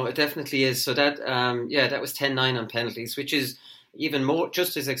is. No, it definitely is. So that that was 10-9 on penalties, which is even more,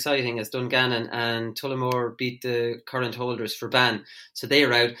 just as exciting as Dungannon and Tullamore beat the current holders for Ban. So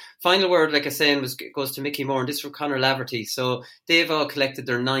they're out. Final word, like I was saying, goes to Mickey Moran. This is from Conor Laverty. So they've all collected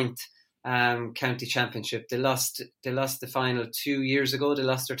their 9th county championship. They lost the final 2 years ago. They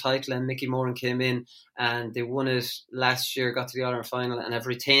lost their title, and Mickey Moran came in and they won it last year, got to the All-Ireland final, and have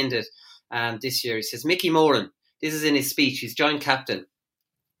retained it this year. He says, Mickey Moran, this is in his speech, he's joint captain.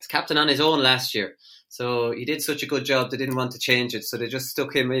 He's captain on his own last year. So he did such a good job, they didn't want to change it. So they just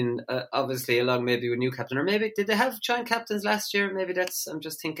stuck him in, obviously, along maybe with new captain. Or maybe, did they have joint captains last year? Maybe I'm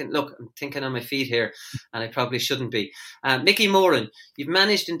just thinking, look, I'm thinking on my feet here, and I probably shouldn't be. Mickey Moran, you've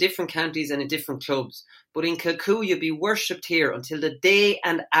managed in different counties and in different clubs, but in Kilcoo, you'll be worshipped here until the day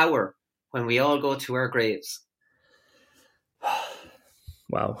and hour when we all go to our graves.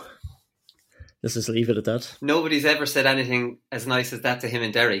 Wow. Let's just leave it at that. Nobody's ever said anything as nice as that to him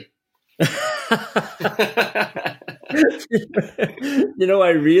in Derry. You know,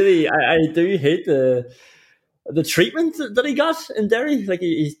 I do hate the treatment that he got in Derry. Like,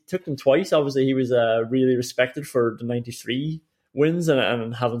 he took them twice. Obviously, he was really respected for the 93 wins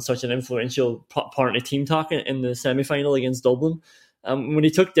and having such an influential part of team talk in the semi-final against Dublin. When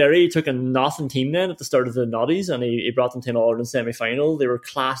he took Derry, he took a nothing team then at the start of the Noddies, and he brought them to an All-Ireland semi-final. They were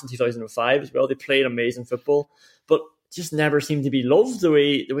class in 2005 as well. They played amazing football, but just never seemed to be loved the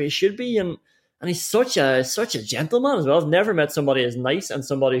way he should be. And he's such a gentleman as well. I've never met somebody as nice and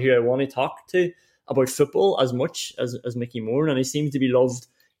somebody who I want to talk to about football as much as Mickey Moran. And he seems to be loved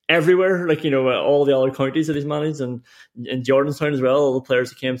everywhere, like, you know, all the other counties that he's managed, and in Jordanstown as well, all the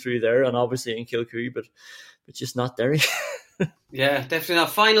players that came through there, and obviously in Kilcoo, but just not Derry. Yeah, definitely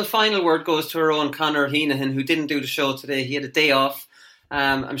not. Final word goes to our own Conor Heenahan, who didn't do the show today. He had a day off.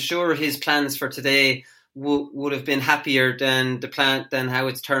 I'm sure his plans for today would have been happier than how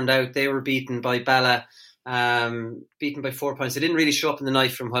it's turned out. They were beaten by Bala, beaten by 4 points. They didn't really show up in the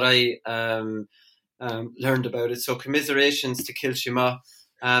night from what I learned about it. So commiserations to Kilshima.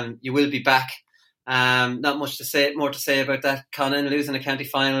 You will be back. Not much more to say about that. Conan losing a county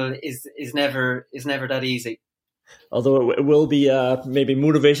final is never that easy. Although it will be maybe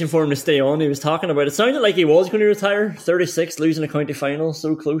motivation for him to stay on. He was talking about it. Sounded like he was going to retire. 36, losing a county final,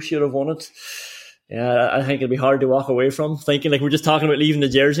 so close, should have won it. Yeah, I think it'll be hard to walk away from. Thinking, like, we're just talking about leaving the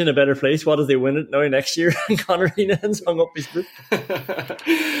jersey in a better place. What if they win it now next year? And Conor Heenahan's hung up his boot.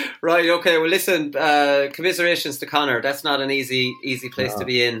 Right, okay. Well, listen, commiserations to Conor. That's not an easy place to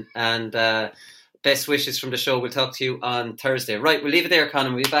be in. And best wishes from the show. We'll talk to you on Thursday. Right, we'll leave it there,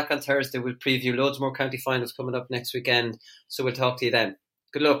 Conor. We'll be back on Thursday. We'll preview loads more county finals coming up next weekend. So we'll talk to you then.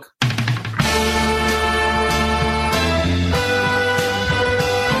 Good luck.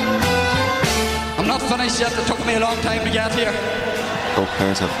 I'm not finished yet. It took me a long time to get here. Both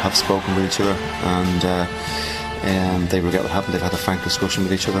players have spoken with each other, and they regret what happened. They've had a frank discussion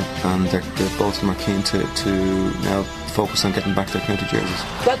with each other, and they're both of them are keen to now focus on getting back their county jerseys.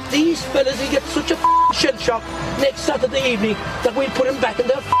 That these fellas will get such a shell shock next Saturday evening that we'll put them back in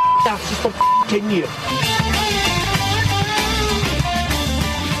their asses for 10 years.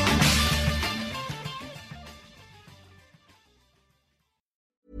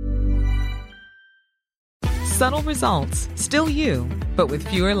 Subtle results, still you, but with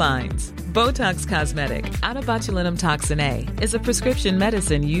fewer lines. Botox Cosmetic, onabotulinum toxin A, is a prescription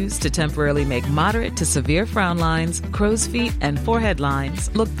medicine used to temporarily make moderate to severe frown lines, crow's feet, and forehead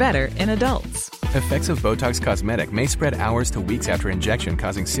lines look better in adults. Effects of Botox Cosmetic may spread hours to weeks after injection,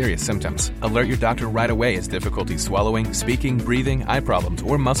 causing serious symptoms. Alert your doctor right away as difficulty swallowing, speaking, breathing, eye problems,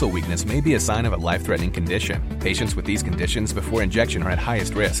 or muscle weakness may be a sign of a life-threatening condition. Patients with these conditions before injection are at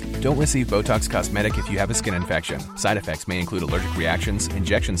highest risk. Don't receive Botox Cosmetic if you have a skin infection. Side effects may include allergic reactions,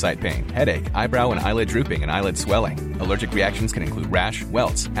 injection site pain, headache, eyebrow and eyelid drooping, and eyelid swelling. Allergic reactions can include rash,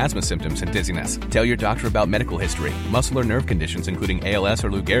 welts, asthma symptoms, and dizziness. Tell your doctor about medical history, muscle or nerve conditions including ALS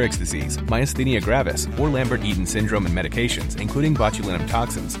or Lou Gehrig's disease, myasthenia gravis, or Lambert-Eaton syndrome, and medications, including botulinum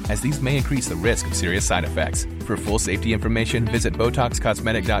toxins, as these may increase the risk of serious side effects. For full safety information, visit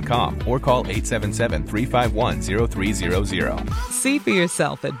BotoxCosmetic.com or call 877-351-0300. See for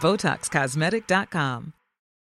yourself at BotoxCosmetic.com.